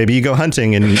 Like, maybe you go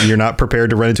hunting and you're not prepared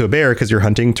to run into a bear because you're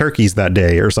hunting turkeys that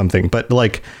day or something. But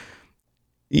like,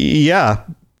 yeah,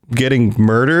 getting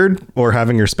murdered or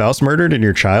having your spouse murdered and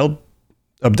your child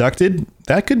abducted,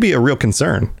 that could be a real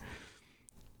concern.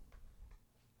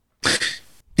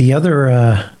 The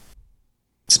other,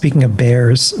 speaking of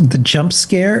bears, the jump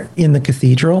scare in the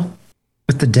cathedral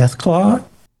with the death claw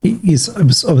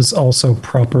was also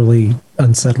properly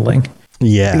unsettling.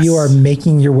 Yes. You are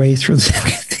making your way through the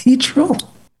cathedral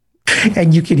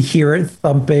and you can hear it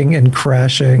thumping and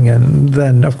crashing, and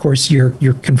then of course you're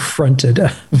confronted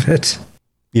of it.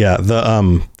 Yeah,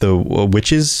 the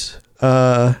witches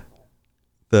where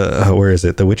is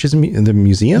it? The witches the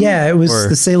museum? Yeah, it was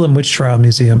the Salem Witch Trial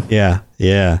Museum. Yeah.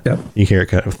 Yep. You hear it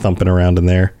kind of thumping around in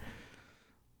there.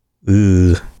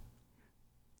 Ooh.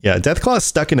 Yeah, Deathclaw is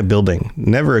stuck in a building.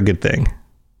 Never a good thing.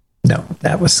 No,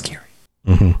 that was scary.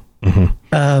 Mm-hmm.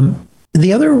 Mm-hmm.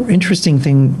 The other interesting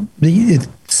thing, it's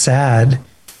sad,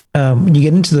 when you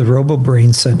get into the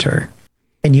RoboBrain Center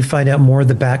and you find out more of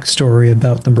the backstory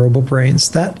about the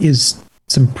RoboBrains, that is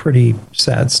some pretty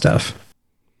sad stuff.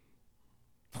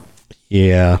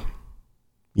 Yeah.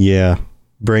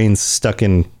 Brains stuck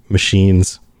in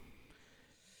machines.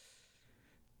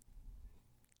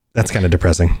 That's kind of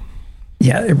depressing.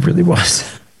 Yeah, it really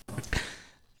was.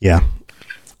 Yeah.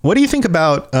 What do you think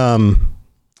about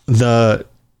the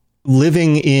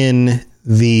living in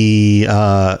the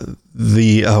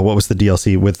what was the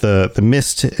DLC with the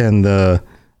mist and the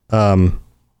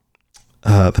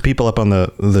people up on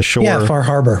the shore? Yeah, Far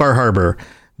Harbor.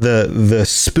 The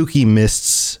spooky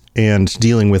mists and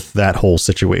dealing with that whole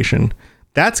situation.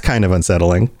 That's kind of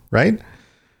unsettling, right?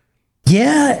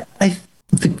 Yeah, I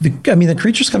mean, the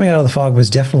creatures coming out of the fog was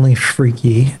definitely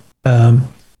freaky.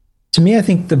 To me, I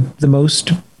think the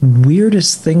most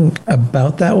weirdest thing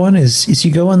about that one is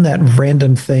you go on that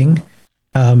random thing.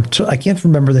 I can't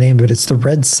remember the name of it. It's the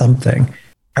red something.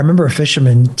 I remember a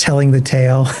fisherman telling the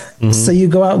tale. Mm-hmm. So you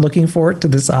go out looking for it to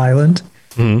this island.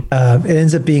 Mm-hmm. It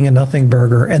ends up being a nothing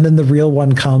burger, and then the real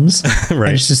one comes. Right.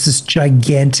 And it's just this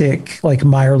gigantic, like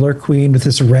Mirelurk queen with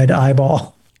this red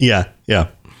eyeball. Yeah.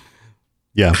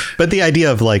 But the idea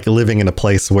of like living in a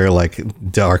place where like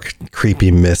dark,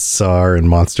 creepy mists are and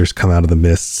monsters come out of the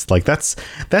mists, like that's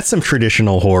some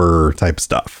traditional horror type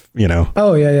stuff, you know?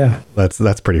 Oh yeah.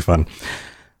 That's pretty fun.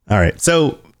 All right.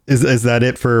 So is that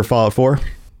it for Fallout 4?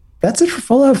 That's it for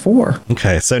Fallout 4.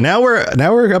 Okay. So now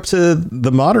we're up to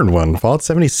the modern one, Fallout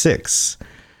 76.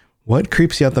 What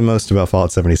creeps you out the most about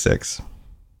Fallout 76?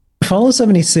 Fallout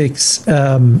 76,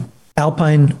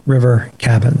 Alpine River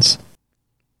Cabins.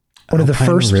 One of the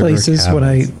first places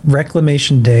when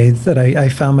Reclamation Day that I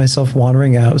found myself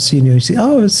wandering out. So, you see,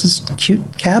 this is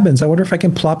cute cabins. I wonder if I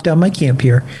can plop down my camp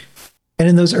here. And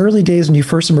in those early days when you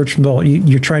first emerge from the vault,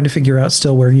 you're trying to figure out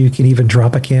still where you can even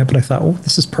drop a camp. And I thought,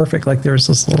 this is perfect. Like there's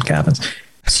this little cabins.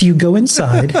 So you go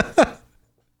inside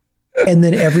and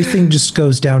then everything just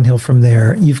goes downhill from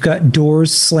there. You've got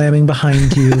doors slamming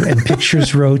behind you and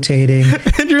pictures rotating.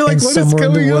 And you're like, what is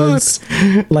going on?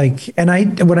 Like, and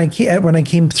when I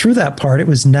came through that part, it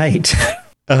was night.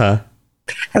 Uh-huh.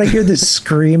 And I hear this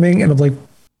screaming and I'm like,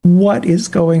 what is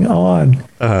going on?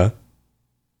 Uh-huh.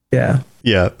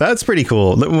 Yeah, that's pretty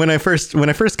cool. When I first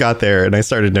got there and I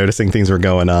started noticing things were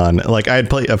going on, like I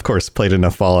had played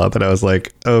enough Fallout that I was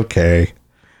like, okay,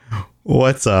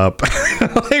 what's up?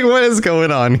 Like, what is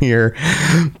going on here?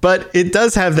 But it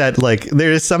does have that, like,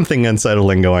 there is something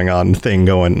unsettling going on thing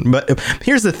going. But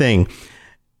here's the thing.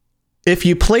 If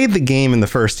you played the game in the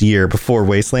first year before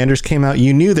Wastelanders came out,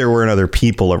 you knew there weren't other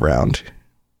people around.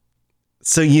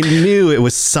 So you knew it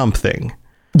was something.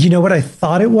 You know what I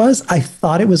thought it was? I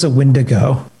thought it was a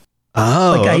Wendigo.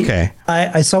 Oh, like okay.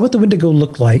 I saw what the Wendigo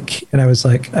looked like, and I was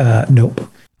like, nope.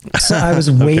 So I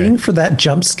was waiting for that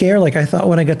jump scare. Like I thought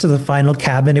when I got to the final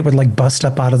cabin, it would like bust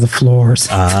up out of the floors.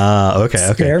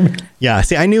 Okay. Yeah.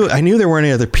 See, I knew there weren't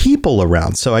any other people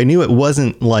around, so I knew it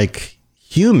wasn't like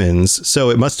humans. So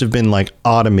it must have been like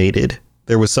automated.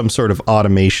 There was some sort of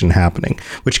automation happening,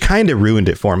 which kind of ruined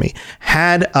it for me.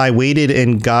 Had I waited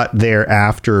and got there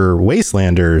after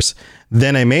Wastelanders,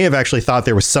 then I may have actually thought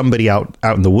there was somebody out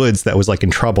in the woods that was like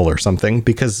in trouble or something,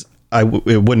 because it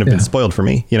wouldn't have been spoiled for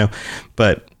me, you know.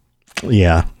 But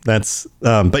yeah,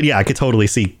 but yeah, I could totally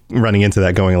see running into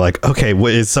that going like, okay,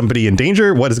 is somebody in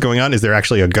danger? What is going on? Is there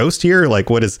actually a ghost here? Like,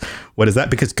 what is that?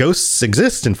 Because ghosts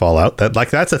exist in Fallout.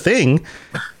 That's a thing.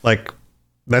 Like,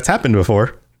 that's happened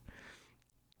before.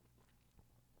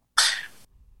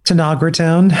 Tanagra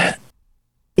Town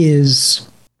is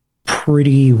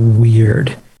pretty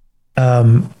weird.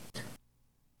 When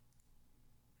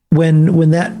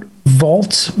that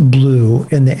vault blew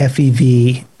and the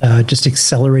FEV just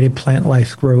accelerated plant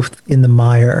life growth in the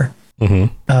mire,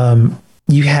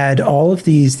 you had all of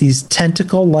these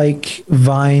tentacle-like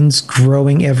vines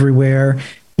growing everywhere.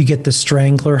 You get the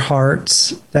strangler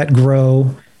hearts that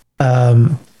grow.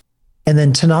 And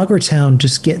then Tanagra Town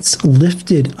just gets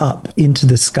lifted up into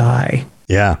the sky.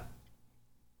 Yeah.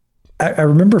 I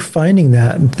remember finding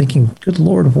that and thinking, good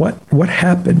Lord, what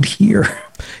happened here?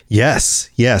 Yes.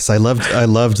 I loved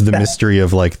the mystery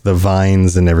of like the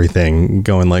vines and everything,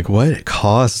 going like, what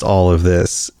caused all of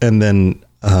this? And then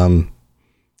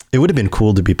it would have been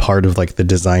cool to be part of like the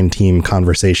design team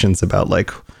conversations about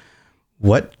like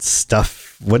what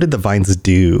did the vines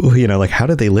do? You know, like how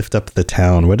did they lift up the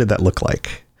town? What did that look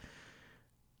like?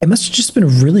 It must have just been a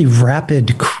really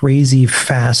rapid, crazy,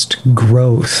 fast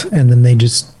growth. And then they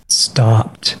just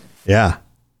stopped. Yeah.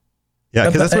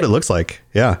 Because that's what it looks like.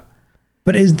 Yeah.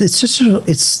 But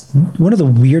it's one of the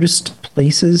weirdest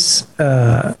places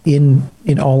in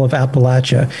all of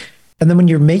Appalachia. And then when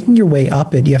you're making your way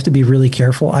up it, you have to be really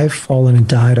careful. I've fallen and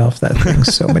died off that thing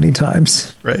so many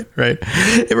times. Right.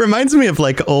 It reminds me of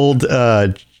like old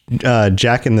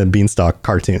Jack and the Beanstalk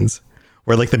cartoons,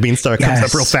 where like the beanstalk comes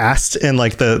up real fast and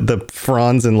like the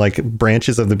fronds and like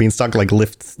branches of the beanstalk like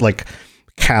lifts like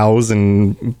cows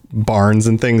and barns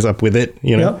and things up with it,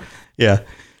 you know? Yep.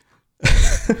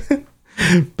 Yeah.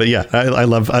 But yeah, I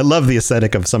love the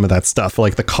aesthetic of some of that stuff,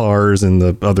 like the cars and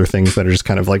the other things that are just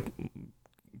kind of like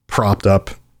propped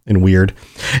up and weird.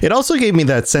 It also gave me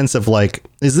that sense of like,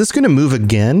 is this going to move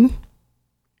again?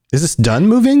 Is this done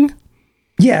moving?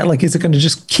 Yeah. Like, is it going to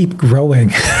just keep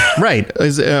growing? Right.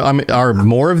 Are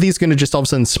more of these going to just all of a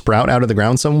sudden sprout out of the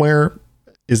ground somewhere?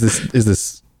 Is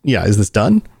this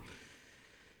done?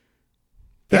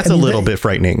 That's a little bit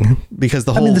frightening, because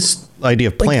the whole idea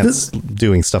of plants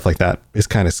doing stuff like that is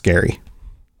kind of scary.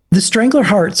 The Strangler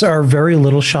Hearts are very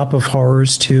Little Shop of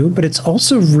Horrors too, but it's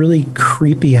also really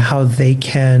creepy how they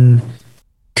can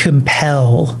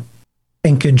compel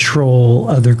and control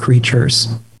other creatures.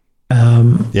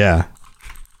 Yeah.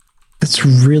 It's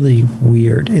really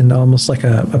weird, and almost like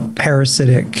a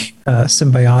parasitic,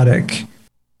 symbiotic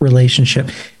relationship.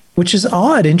 Which is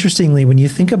odd, interestingly, when you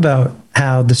think about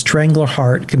how the Strangler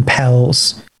Heart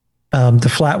compels,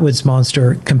 the Flatwoods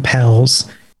Monster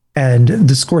compels, and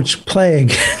the Scorched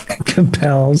Plague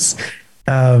compels.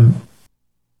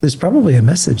 There's probably a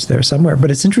message there somewhere, but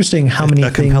it's interesting how many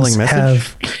things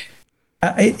have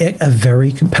a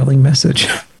very compelling message.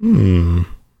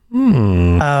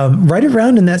 Right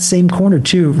around in that same corner,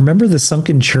 too. Remember the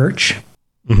Sunken Church?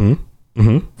 Mm-hmm.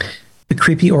 Mm-hmm. The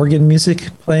creepy organ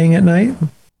music playing at night?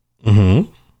 Mm-hmm.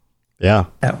 Yeah.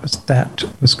 That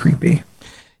was creepy.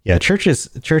 Yeah. Churches,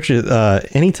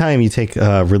 anytime you take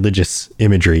religious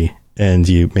imagery and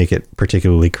you make it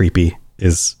particularly creepy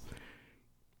is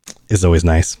always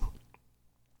nice.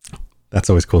 That's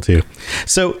always cool too.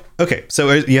 So, okay.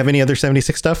 So you have any other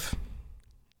 76 stuff?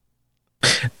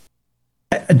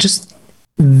 Just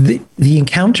the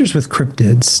encounters with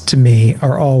cryptids to me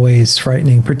are always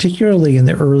frightening, particularly in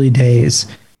the early days.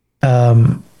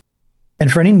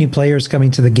 And for any new players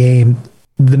coming to the game,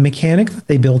 the mechanic that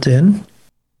they built in,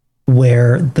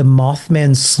 where the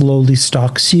Mothman slowly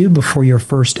stalks you before your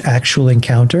first actual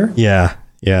encounter,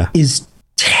 is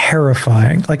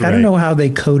terrifying. Like, I don't know how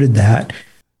they coded that,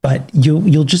 but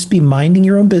you'll just be minding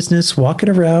your own business, walking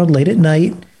around late at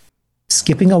night,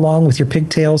 skipping along with your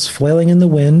pigtails flailing in the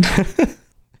wind.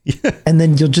 And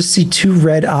then you'll just see two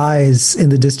red eyes in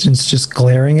the distance just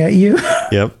glaring at you.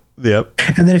 Yep.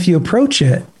 And then if you approach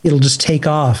it, it'll just take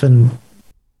off and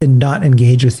not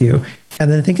engage with you.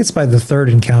 And then I think it's by the third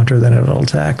encounter that it'll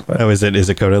attack. But is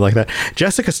it coded like that?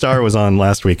 Jessica Starr was on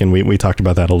last week, and we talked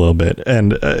about that a little bit.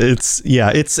 And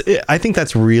I think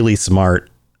that's really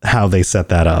smart how they set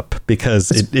that up,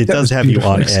 because it does have you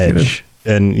on edge,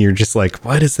 and you're just like,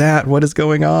 what is that? What is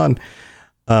going on?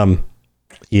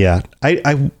 Yeah,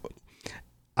 I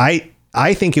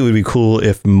think it would be cool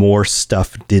if more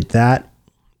stuff did that.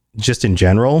 Just in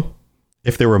general,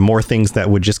 if there were more things that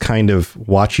would just kind of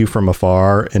watch you from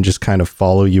afar and just kind of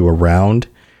follow you around.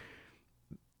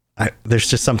 There's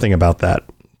just something about that.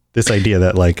 This idea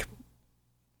that like,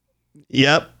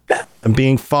 yep, I'm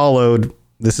being followed.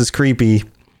 This is creepy.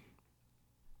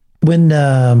 When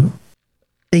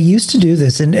they used to do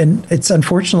this, and it's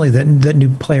unfortunately that new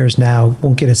players now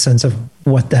won't get a sense of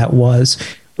what that was.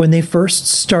 When they first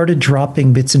started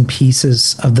dropping bits and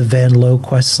pieces of the Van Lowe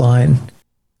quest line,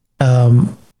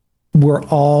 we're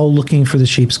all looking for the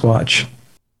sheep squatch,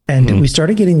 and we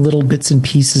started getting little bits and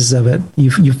pieces of it.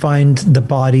 You find the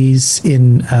bodies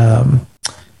in up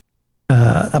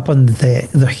on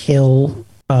the hill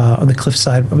on the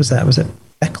cliffside. What was that? Was it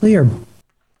Beckley or? I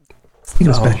think it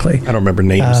was Beckley. I don't remember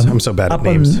names. I'm so bad at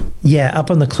names.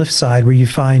 Up on the cliffside where you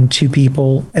find two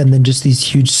people and then just these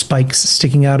huge spikes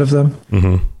sticking out of them.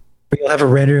 Mm-hmm. Or you'll have a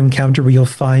random encounter where you'll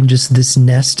find just this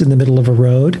nest in the middle of a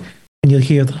road, and you'll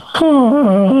hear the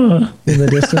in the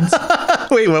distance.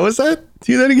 Wait, what was that?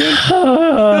 Do that again?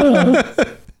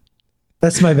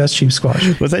 That's my best sheep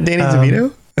squash. Was that Danny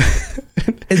DeVito?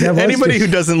 Anybody who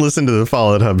doesn't listen to the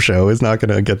Fallout Hub show is not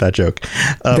going to get that joke.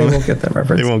 They won't get that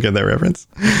reference. They won't get that reference.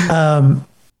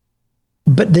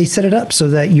 But they set it up so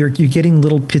that you're getting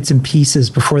little bits and pieces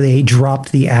before they drop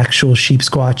the actual sheep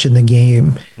squatch in the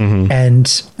game. Mm-hmm. And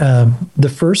the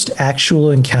first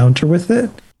actual encounter with it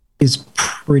is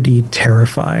pretty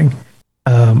terrifying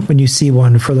when you see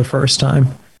one for the first time.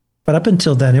 But up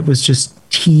until then, it was just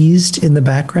teased in the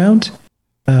background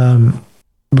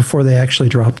before they actually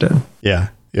dropped it. Yeah.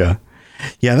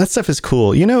 Yeah, that stuff is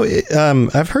cool. You know,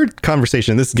 I've heard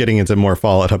conversation. This is getting into more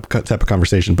Fallout Hub type of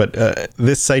conversation, but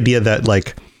this idea that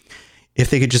like if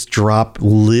they could just drop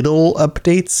little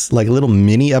updates, like little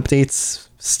mini updates,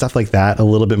 stuff like that, a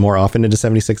little bit more often into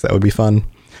 76, that would be fun.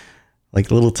 Like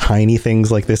little tiny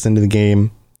things like this into the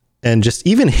game, and just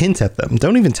even hint at them.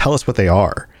 Don't even tell us what they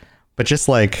are, but just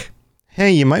like,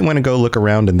 hey, you might want to go look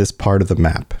around in this part of the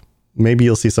map. Maybe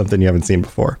you'll see something you haven't seen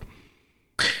before.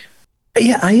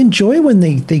 Yeah, I enjoy when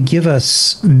they give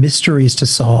us mysteries to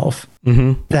solve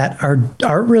that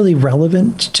aren't really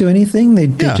relevant to anything. They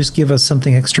just give us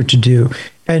something extra to do.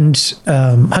 And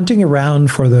hunting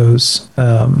around for those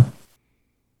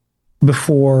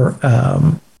before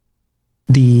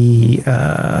the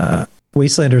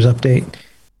Wastelanders update,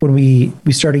 when we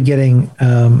started getting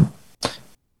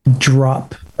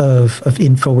drop of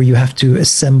info where you have to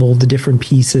assemble the different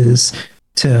pieces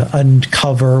to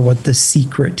uncover what the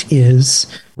secret is,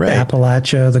 right. The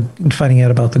Appalachia, finding out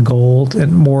about the gold,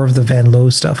 and more of the Van Lowe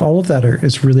stuff. All of that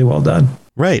is really well done.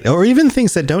 Right. Or even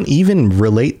things that don't even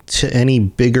relate to any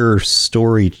bigger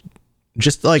story,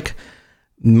 just like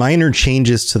minor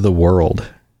changes to the world,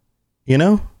 you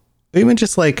know, even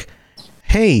just like,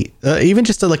 hey, even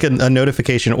just like a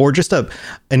notification or just an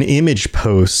image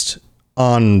post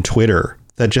on Twitter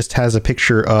that just has a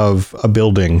picture of a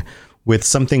building with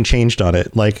something changed on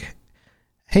it. Like,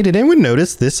 hey, did anyone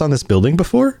notice this on this building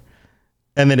before?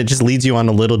 And then it just leads you on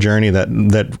a little journey that,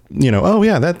 you know, oh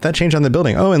yeah, that changed on the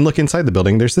building. Oh, and look inside the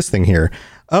building. There's this thing here.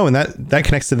 Oh, and that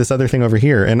connects to this other thing over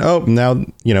here. And oh, now,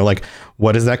 you know, like,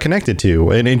 what is that connected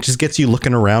to? And it just gets you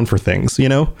looking around for things, you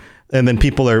know? And then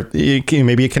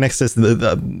maybe it connects to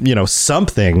the you know,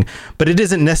 something, but it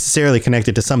isn't necessarily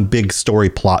connected to some big story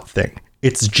plot thing.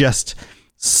 It's just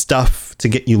stuff to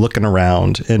get you looking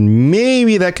around, and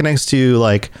maybe that connects to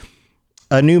like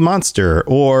a new monster,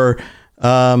 or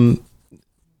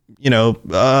you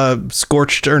know,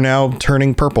 scorched are now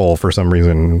turning purple for some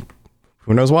reason.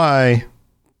 Who knows why?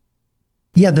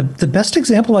 Yeah, the best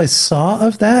example I saw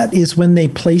of that is when they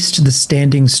placed the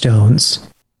standing stones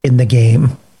in the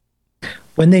game.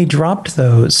 When they dropped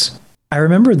those, I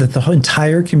remember that the whole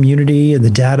entire community and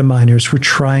the data miners were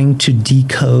trying to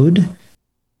decode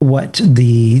what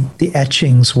the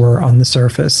etchings were on the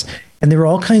surface. And there were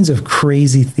all kinds of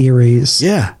crazy theories.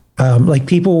 Yeah. Like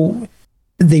people,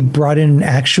 they brought in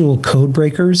actual code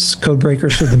breakers for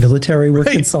the military were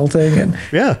consulting. And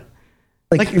yeah.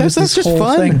 Like it was this whole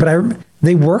fun thing. But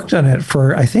they worked on it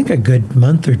for, I think, a good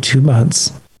month or 2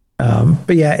 months.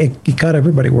 But yeah, it got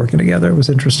everybody working together. It was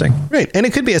interesting. Right. And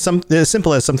it could be as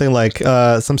simple as something like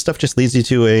some stuff just leads you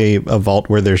to a vault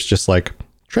where there's just like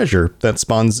treasure that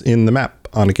spawns in the map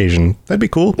on occasion. That'd be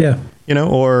cool. Yeah. You know,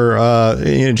 or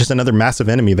you know, just another massive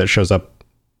enemy that shows up,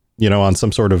 you know, on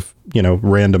some sort of, you know,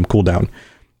 random cooldown.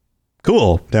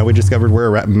 Cool. Now we discovered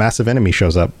where a massive enemy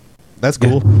shows up. That's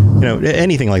cool. Yeah. You know,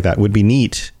 anything like that would be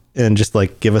neat and just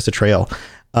like give us a trail.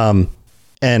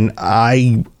 And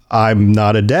I'm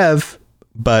not a dev,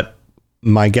 but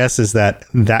my guess is that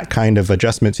kind of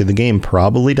adjustment to the game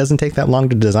probably doesn't take that long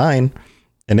to design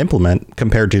and implement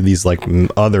compared to these like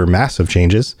other massive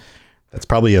changes. That's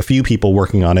probably a few people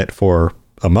working on it for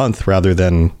a month rather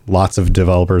than lots of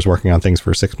developers working on things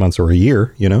for 6 months or a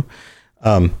year, you know?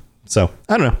 So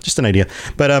I don't know, just an idea.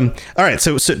 But all right,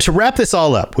 so to wrap this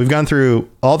all up, we've gone through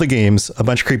all the games, a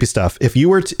bunch of creepy stuff. If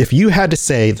you had to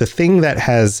say the thing that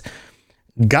has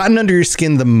gotten under your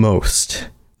skin the most,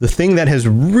 the thing that has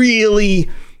really,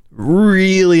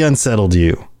 really unsettled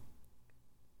you,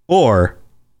 or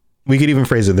we could even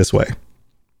phrase it this way.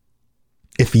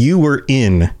 If you were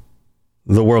in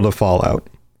the world of Fallout,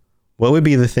 what would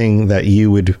be the thing that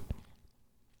you would,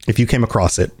 if you came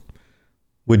across it,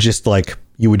 would just like,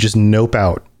 you would just nope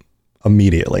out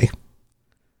immediately?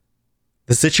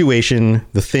 The situation,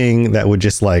 the thing that would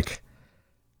just like,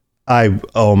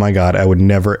 oh my God, I would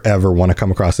never, ever want to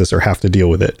come across this or have to deal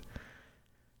with it.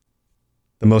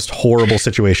 the most horrible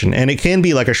situation. And it can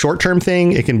be like a short-term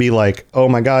thing. It can be like, oh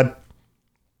my God,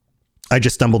 I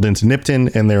just stumbled into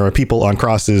Nipton and there are people on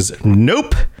crosses.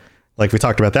 Nope. Like we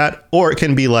talked about that. Or it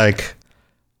can be like,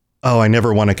 oh, I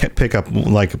never want to pick up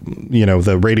like,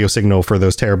 the radio signal for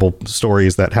those terrible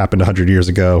stories that happened 100 years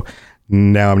ago.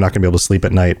 Now I'm not going to be able to sleep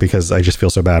at night because I just feel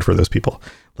so bad for those people.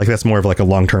 Like that's more of like a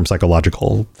long-term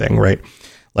psychological thing, right?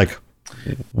 Like,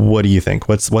 what do you think?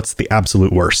 What's the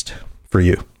absolute worst for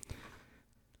you?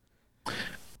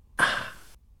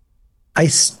 I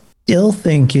still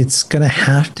think it's going to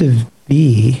have to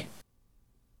be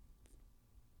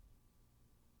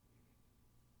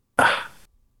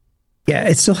yeah,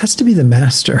 it still has to be the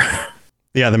Master.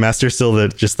 Yeah, the Master's still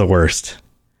just the worst.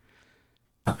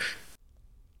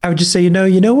 I would just say, you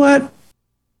know what?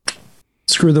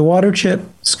 Screw the water chip,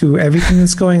 screw everything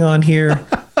that's going on here.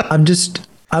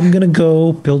 I'm going to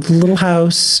go build a little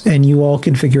house and you all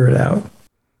can figure it out.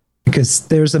 Because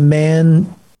there's a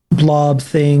man blob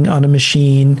thing on a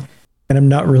machine and I'm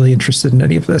not really interested in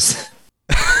any of this.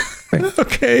 Right.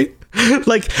 Okay.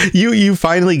 Like you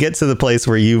finally get to the place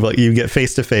where you get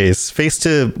face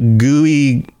to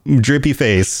gooey, drippy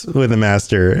face with the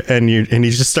Master and he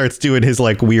just starts doing his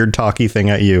like weird talky thing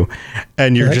at you.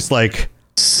 And you're just like,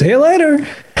 see you later.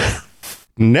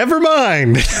 Never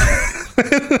mind.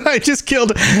 I just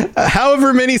killed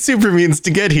however many super mutants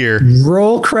to get here.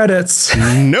 Roll credits.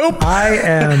 Nope. I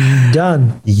am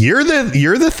done. You're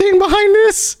the thing behind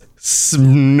this?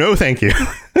 No, thank you.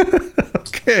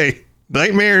 Okay.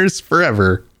 Nightmares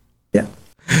forever. Yeah.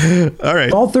 All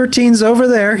right. All 13's over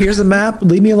there. Here's a map.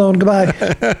 Leave me alone. Goodbye.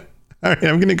 All right.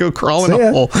 I'm going to go crawl in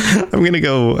a hole. I'm going to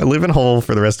go live in a hole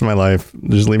for the rest of my life.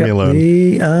 Just leave me alone.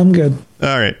 I'm good.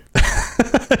 All right.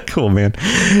 Cool, man.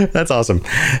 That's awesome.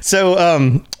 So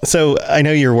I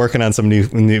know you're working on some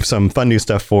fun new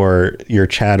stuff for your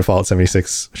Chad Fallout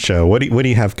 76 show. What do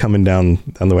you have coming down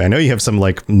the way? I know you have some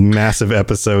like massive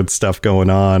episode stuff going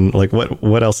on. Like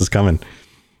what else is coming?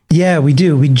 Yeah, we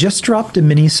do. We just dropped a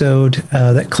mini-sode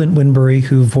that Clint Winbury,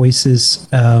 who voices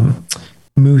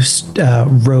Moose,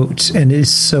 wrote, and it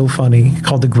is so funny,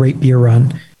 called The Great Beer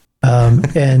Run.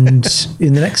 And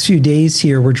in the next few days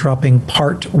here, we're dropping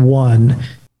part 1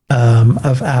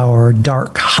 of our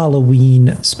Dark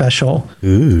Halloween special.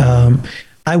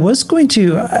 I was going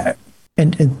to,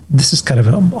 and this is kind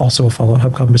of also a follow-up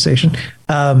hub conversation.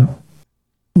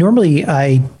 Normally,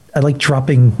 I like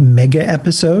dropping mega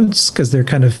episodes because they're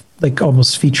kind of like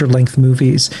almost feature-length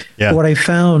movies. Yeah. But what I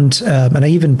found, and I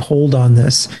even polled on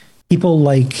this, people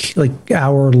like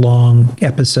hour-long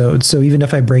episodes. So even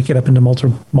if I break it up into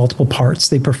multiple parts,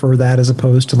 they prefer that as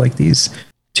opposed to like these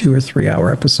 2 or 3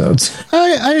 hour episodes.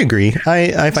 I agree.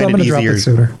 I find it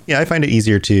easier. Yeah, I find it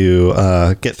easier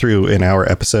to get through an hour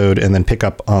episode and then pick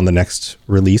up on the next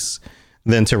release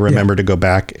than to remember to go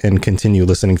back and continue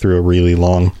listening through a really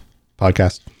long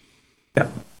podcast.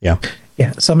 Yeah.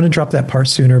 So I'm going to drop that part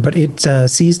sooner, but it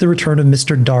sees the return of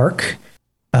Mr. Dark,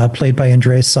 played by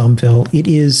Andreas Somville. It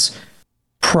is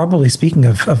probably, speaking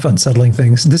of unsettling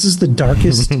things, this is the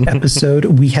darkest episode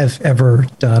we have ever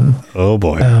done. Oh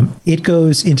boy. It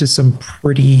goes into some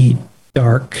pretty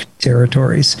dark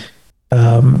territories.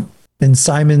 And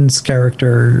Simon's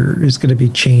character is going to be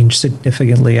changed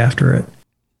significantly after it.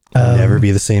 Never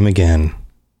be the same again.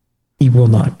 He will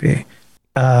not be.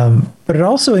 But it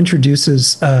also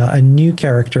introduces a new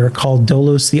character called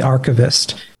Dolos the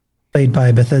Archivist, played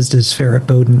by Bethesda's Ferret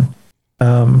Bowden,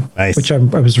 nice. Which I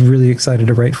was really excited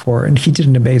to write for, and he did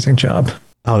an amazing job.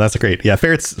 Oh, that's great. Yeah,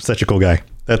 Ferret's such a cool guy.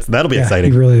 That'll be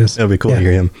exciting. He really is. It'll be cool to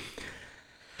hear him.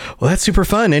 Well, that's super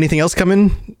fun. Anything else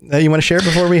coming that you want to share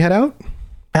before we head out?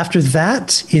 After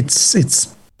that,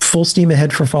 it's full steam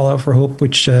ahead for Fallout for Hope,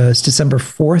 which is December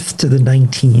 4th to the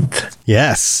 19th.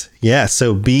 Yes.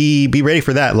 So be ready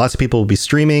for that. Lots of people will be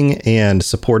streaming and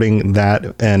supporting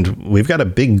that. And we've got a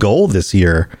big goal this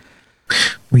year.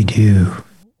 We do.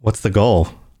 What's the goal?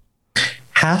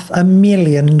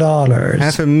 $500,000.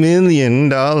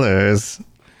 $500,000.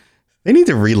 They need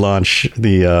to relaunch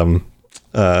the,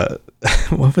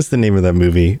 what was the name of that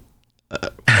movie?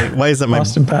 Why is that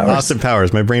Austin Powers? Austin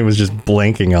Powers. My brain was just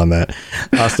blanking on that.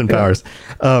 Austin Powers.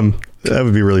 That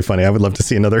would be really funny. I would love to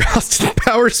see another Austin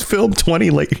Powers film 20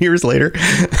 years later.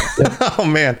 Yep. Oh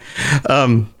man.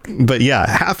 But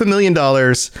yeah,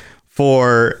 $500,000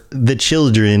 for the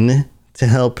children, to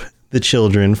help the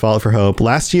children. Fallout for Hope.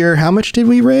 Last year, how much did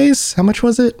we raise? How much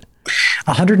was it?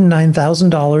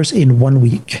 $109,000 in 1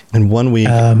 week. In 1 week,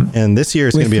 and this year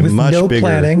is going to be a much bigger.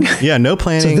 Planning. Yeah, no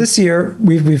planning. So this year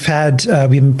we've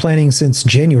been planning since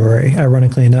January,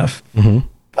 ironically enough.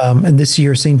 Mm-hmm. And this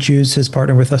year, St. Jude's has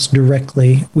partnered with us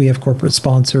directly. We have corporate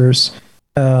sponsors.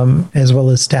 as well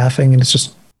as staffing, and it's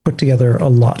just put together a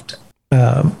lot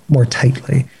more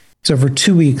tightly. So for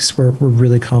 2 weeks, we're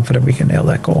really confident we can nail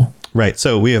that goal. Right.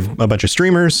 So we have a bunch of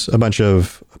streamers, a bunch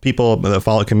of people, the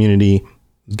Fallout community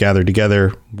gathered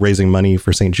together, raising money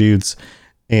for St. Jude's.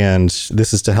 And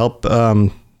this is to help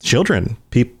children,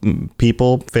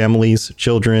 people, families,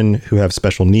 children who have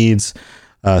special needs,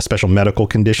 special medical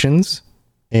conditions.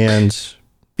 And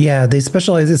yeah, they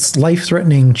specialize. It's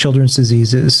life-threatening children's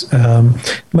diseases,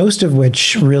 most of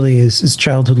which really is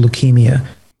childhood leukemia.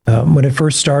 When it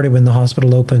first started, when the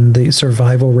hospital opened, the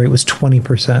survival rate was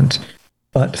 20%.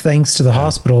 But thanks to the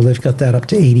hospital, they've got that up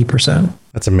to 80%.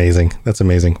 That's amazing. That's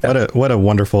amazing. What a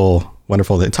wonderful,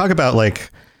 wonderful thing. Talk about like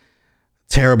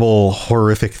terrible,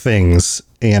 horrific things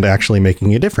and actually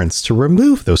making a difference to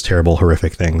remove those terrible,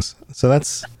 horrific things. So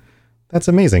that's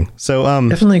amazing. So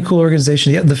definitely a cool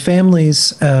organization. Yeah, the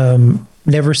families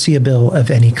never see a bill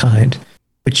of any kind,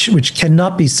 which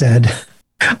cannot be said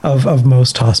of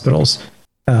most hospitals.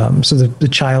 So the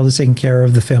child is taken care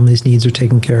of, the family's needs are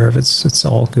taken care of. It's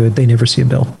all good. They never see a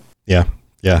bill. Yeah.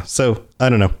 Yeah. So I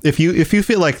don't know if you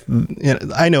feel like,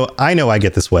 I know I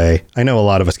get this way. I know a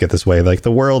lot of us get this way. Like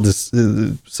the world is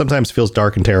sometimes feels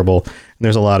dark and terrible. And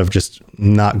there's a lot of just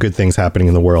not good things happening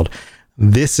in the world.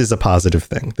 This is a positive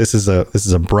thing. This is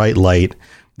a bright light.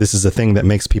 This is a thing that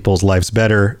makes people's lives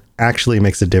better, actually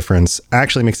makes a difference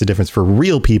for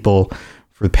real people,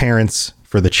 for parents,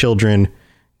 for the children,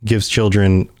 gives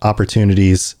children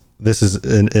opportunities. This is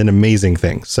an amazing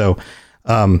thing. So,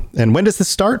 and when does this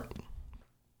start?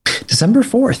 December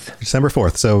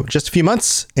 4th. So just a few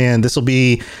months, and this will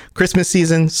be Christmas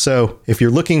season. So if you're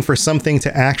looking for something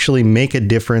to actually make a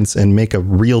difference and make a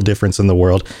real difference in the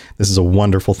world, this is a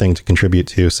wonderful thing to contribute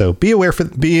to. So be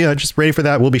just ready for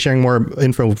that. We'll be sharing more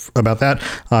info about that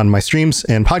on my streams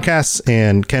and podcasts,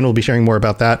 and Ken will be sharing more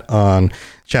about that on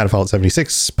Chat of Fallout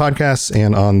 76 podcasts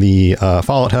and on the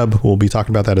Fallout Hub. We'll be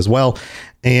talking about that as well.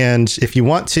 And if you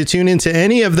want to tune into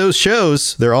any of those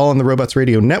shows, they're all on the Robots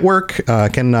Radio Network.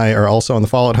 Ken and I are also on the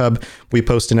Fallout Hub. We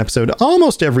post an episode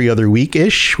almost every other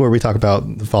week-ish where we talk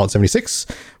about the Fallout 76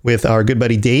 with our good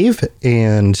buddy Dave.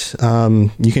 And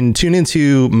you can tune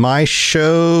into my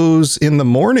shows in the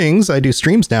mornings. I do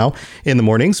streams now in the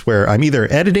mornings where I'm either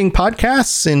editing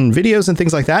podcasts and videos and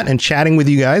things like that and chatting with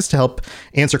you guys to help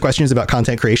answer questions about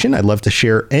content creation. I'd love to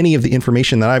share any of the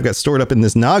information that I've got stored up in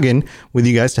this noggin with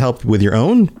you guys to help with your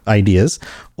own ideas.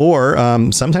 Or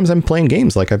sometimes I'm playing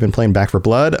games, like I've been playing Back 4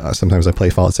 Blood. Sometimes I play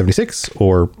Fallout 76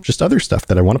 or just other stuff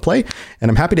that I want to play.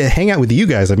 And I'm happy to hang out with you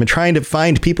guys. I've been trying to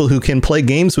find people who can play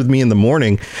games with me in the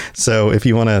morning. So if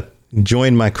you want to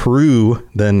join my crew,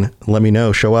 then let me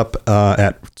know. Show up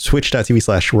at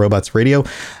twitch.tv/robotsradio.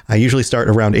 I usually start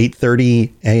around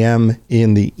 8:30 a.m.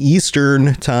 in the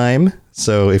Eastern time.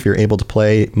 So if you're able to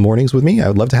play mornings with me, I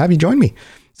would love to have you join me.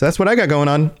 So that's what I got going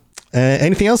on.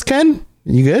 Anything else, Ken?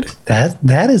 You good?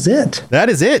 That is it. That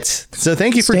is it. So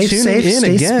thank you for tuning in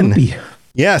again. Spoopy.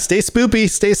 Yeah, stay spoopy,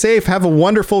 stay safe, have a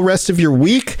wonderful rest of your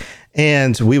week,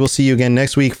 and we will see you again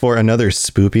next week for another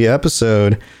spoopy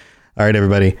episode. All right,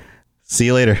 everybody. See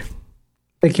you later.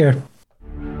 Take care.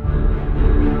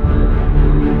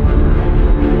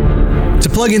 To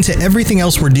plug into everything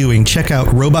else we're doing, check out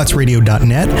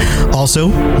robotsradio.net. Also,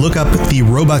 look up the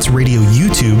Robots Radio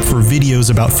YouTube for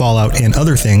videos about Fallout and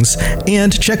other things.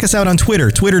 And check us out on Twitter,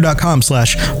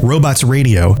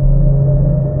 twitter.com/robotsradio.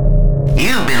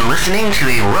 You've been listening to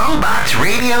a Robots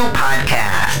Radio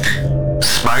podcast.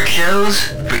 Smart shows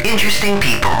for interesting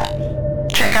people.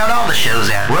 Check out all the shows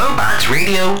at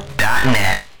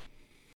robotsradio.net.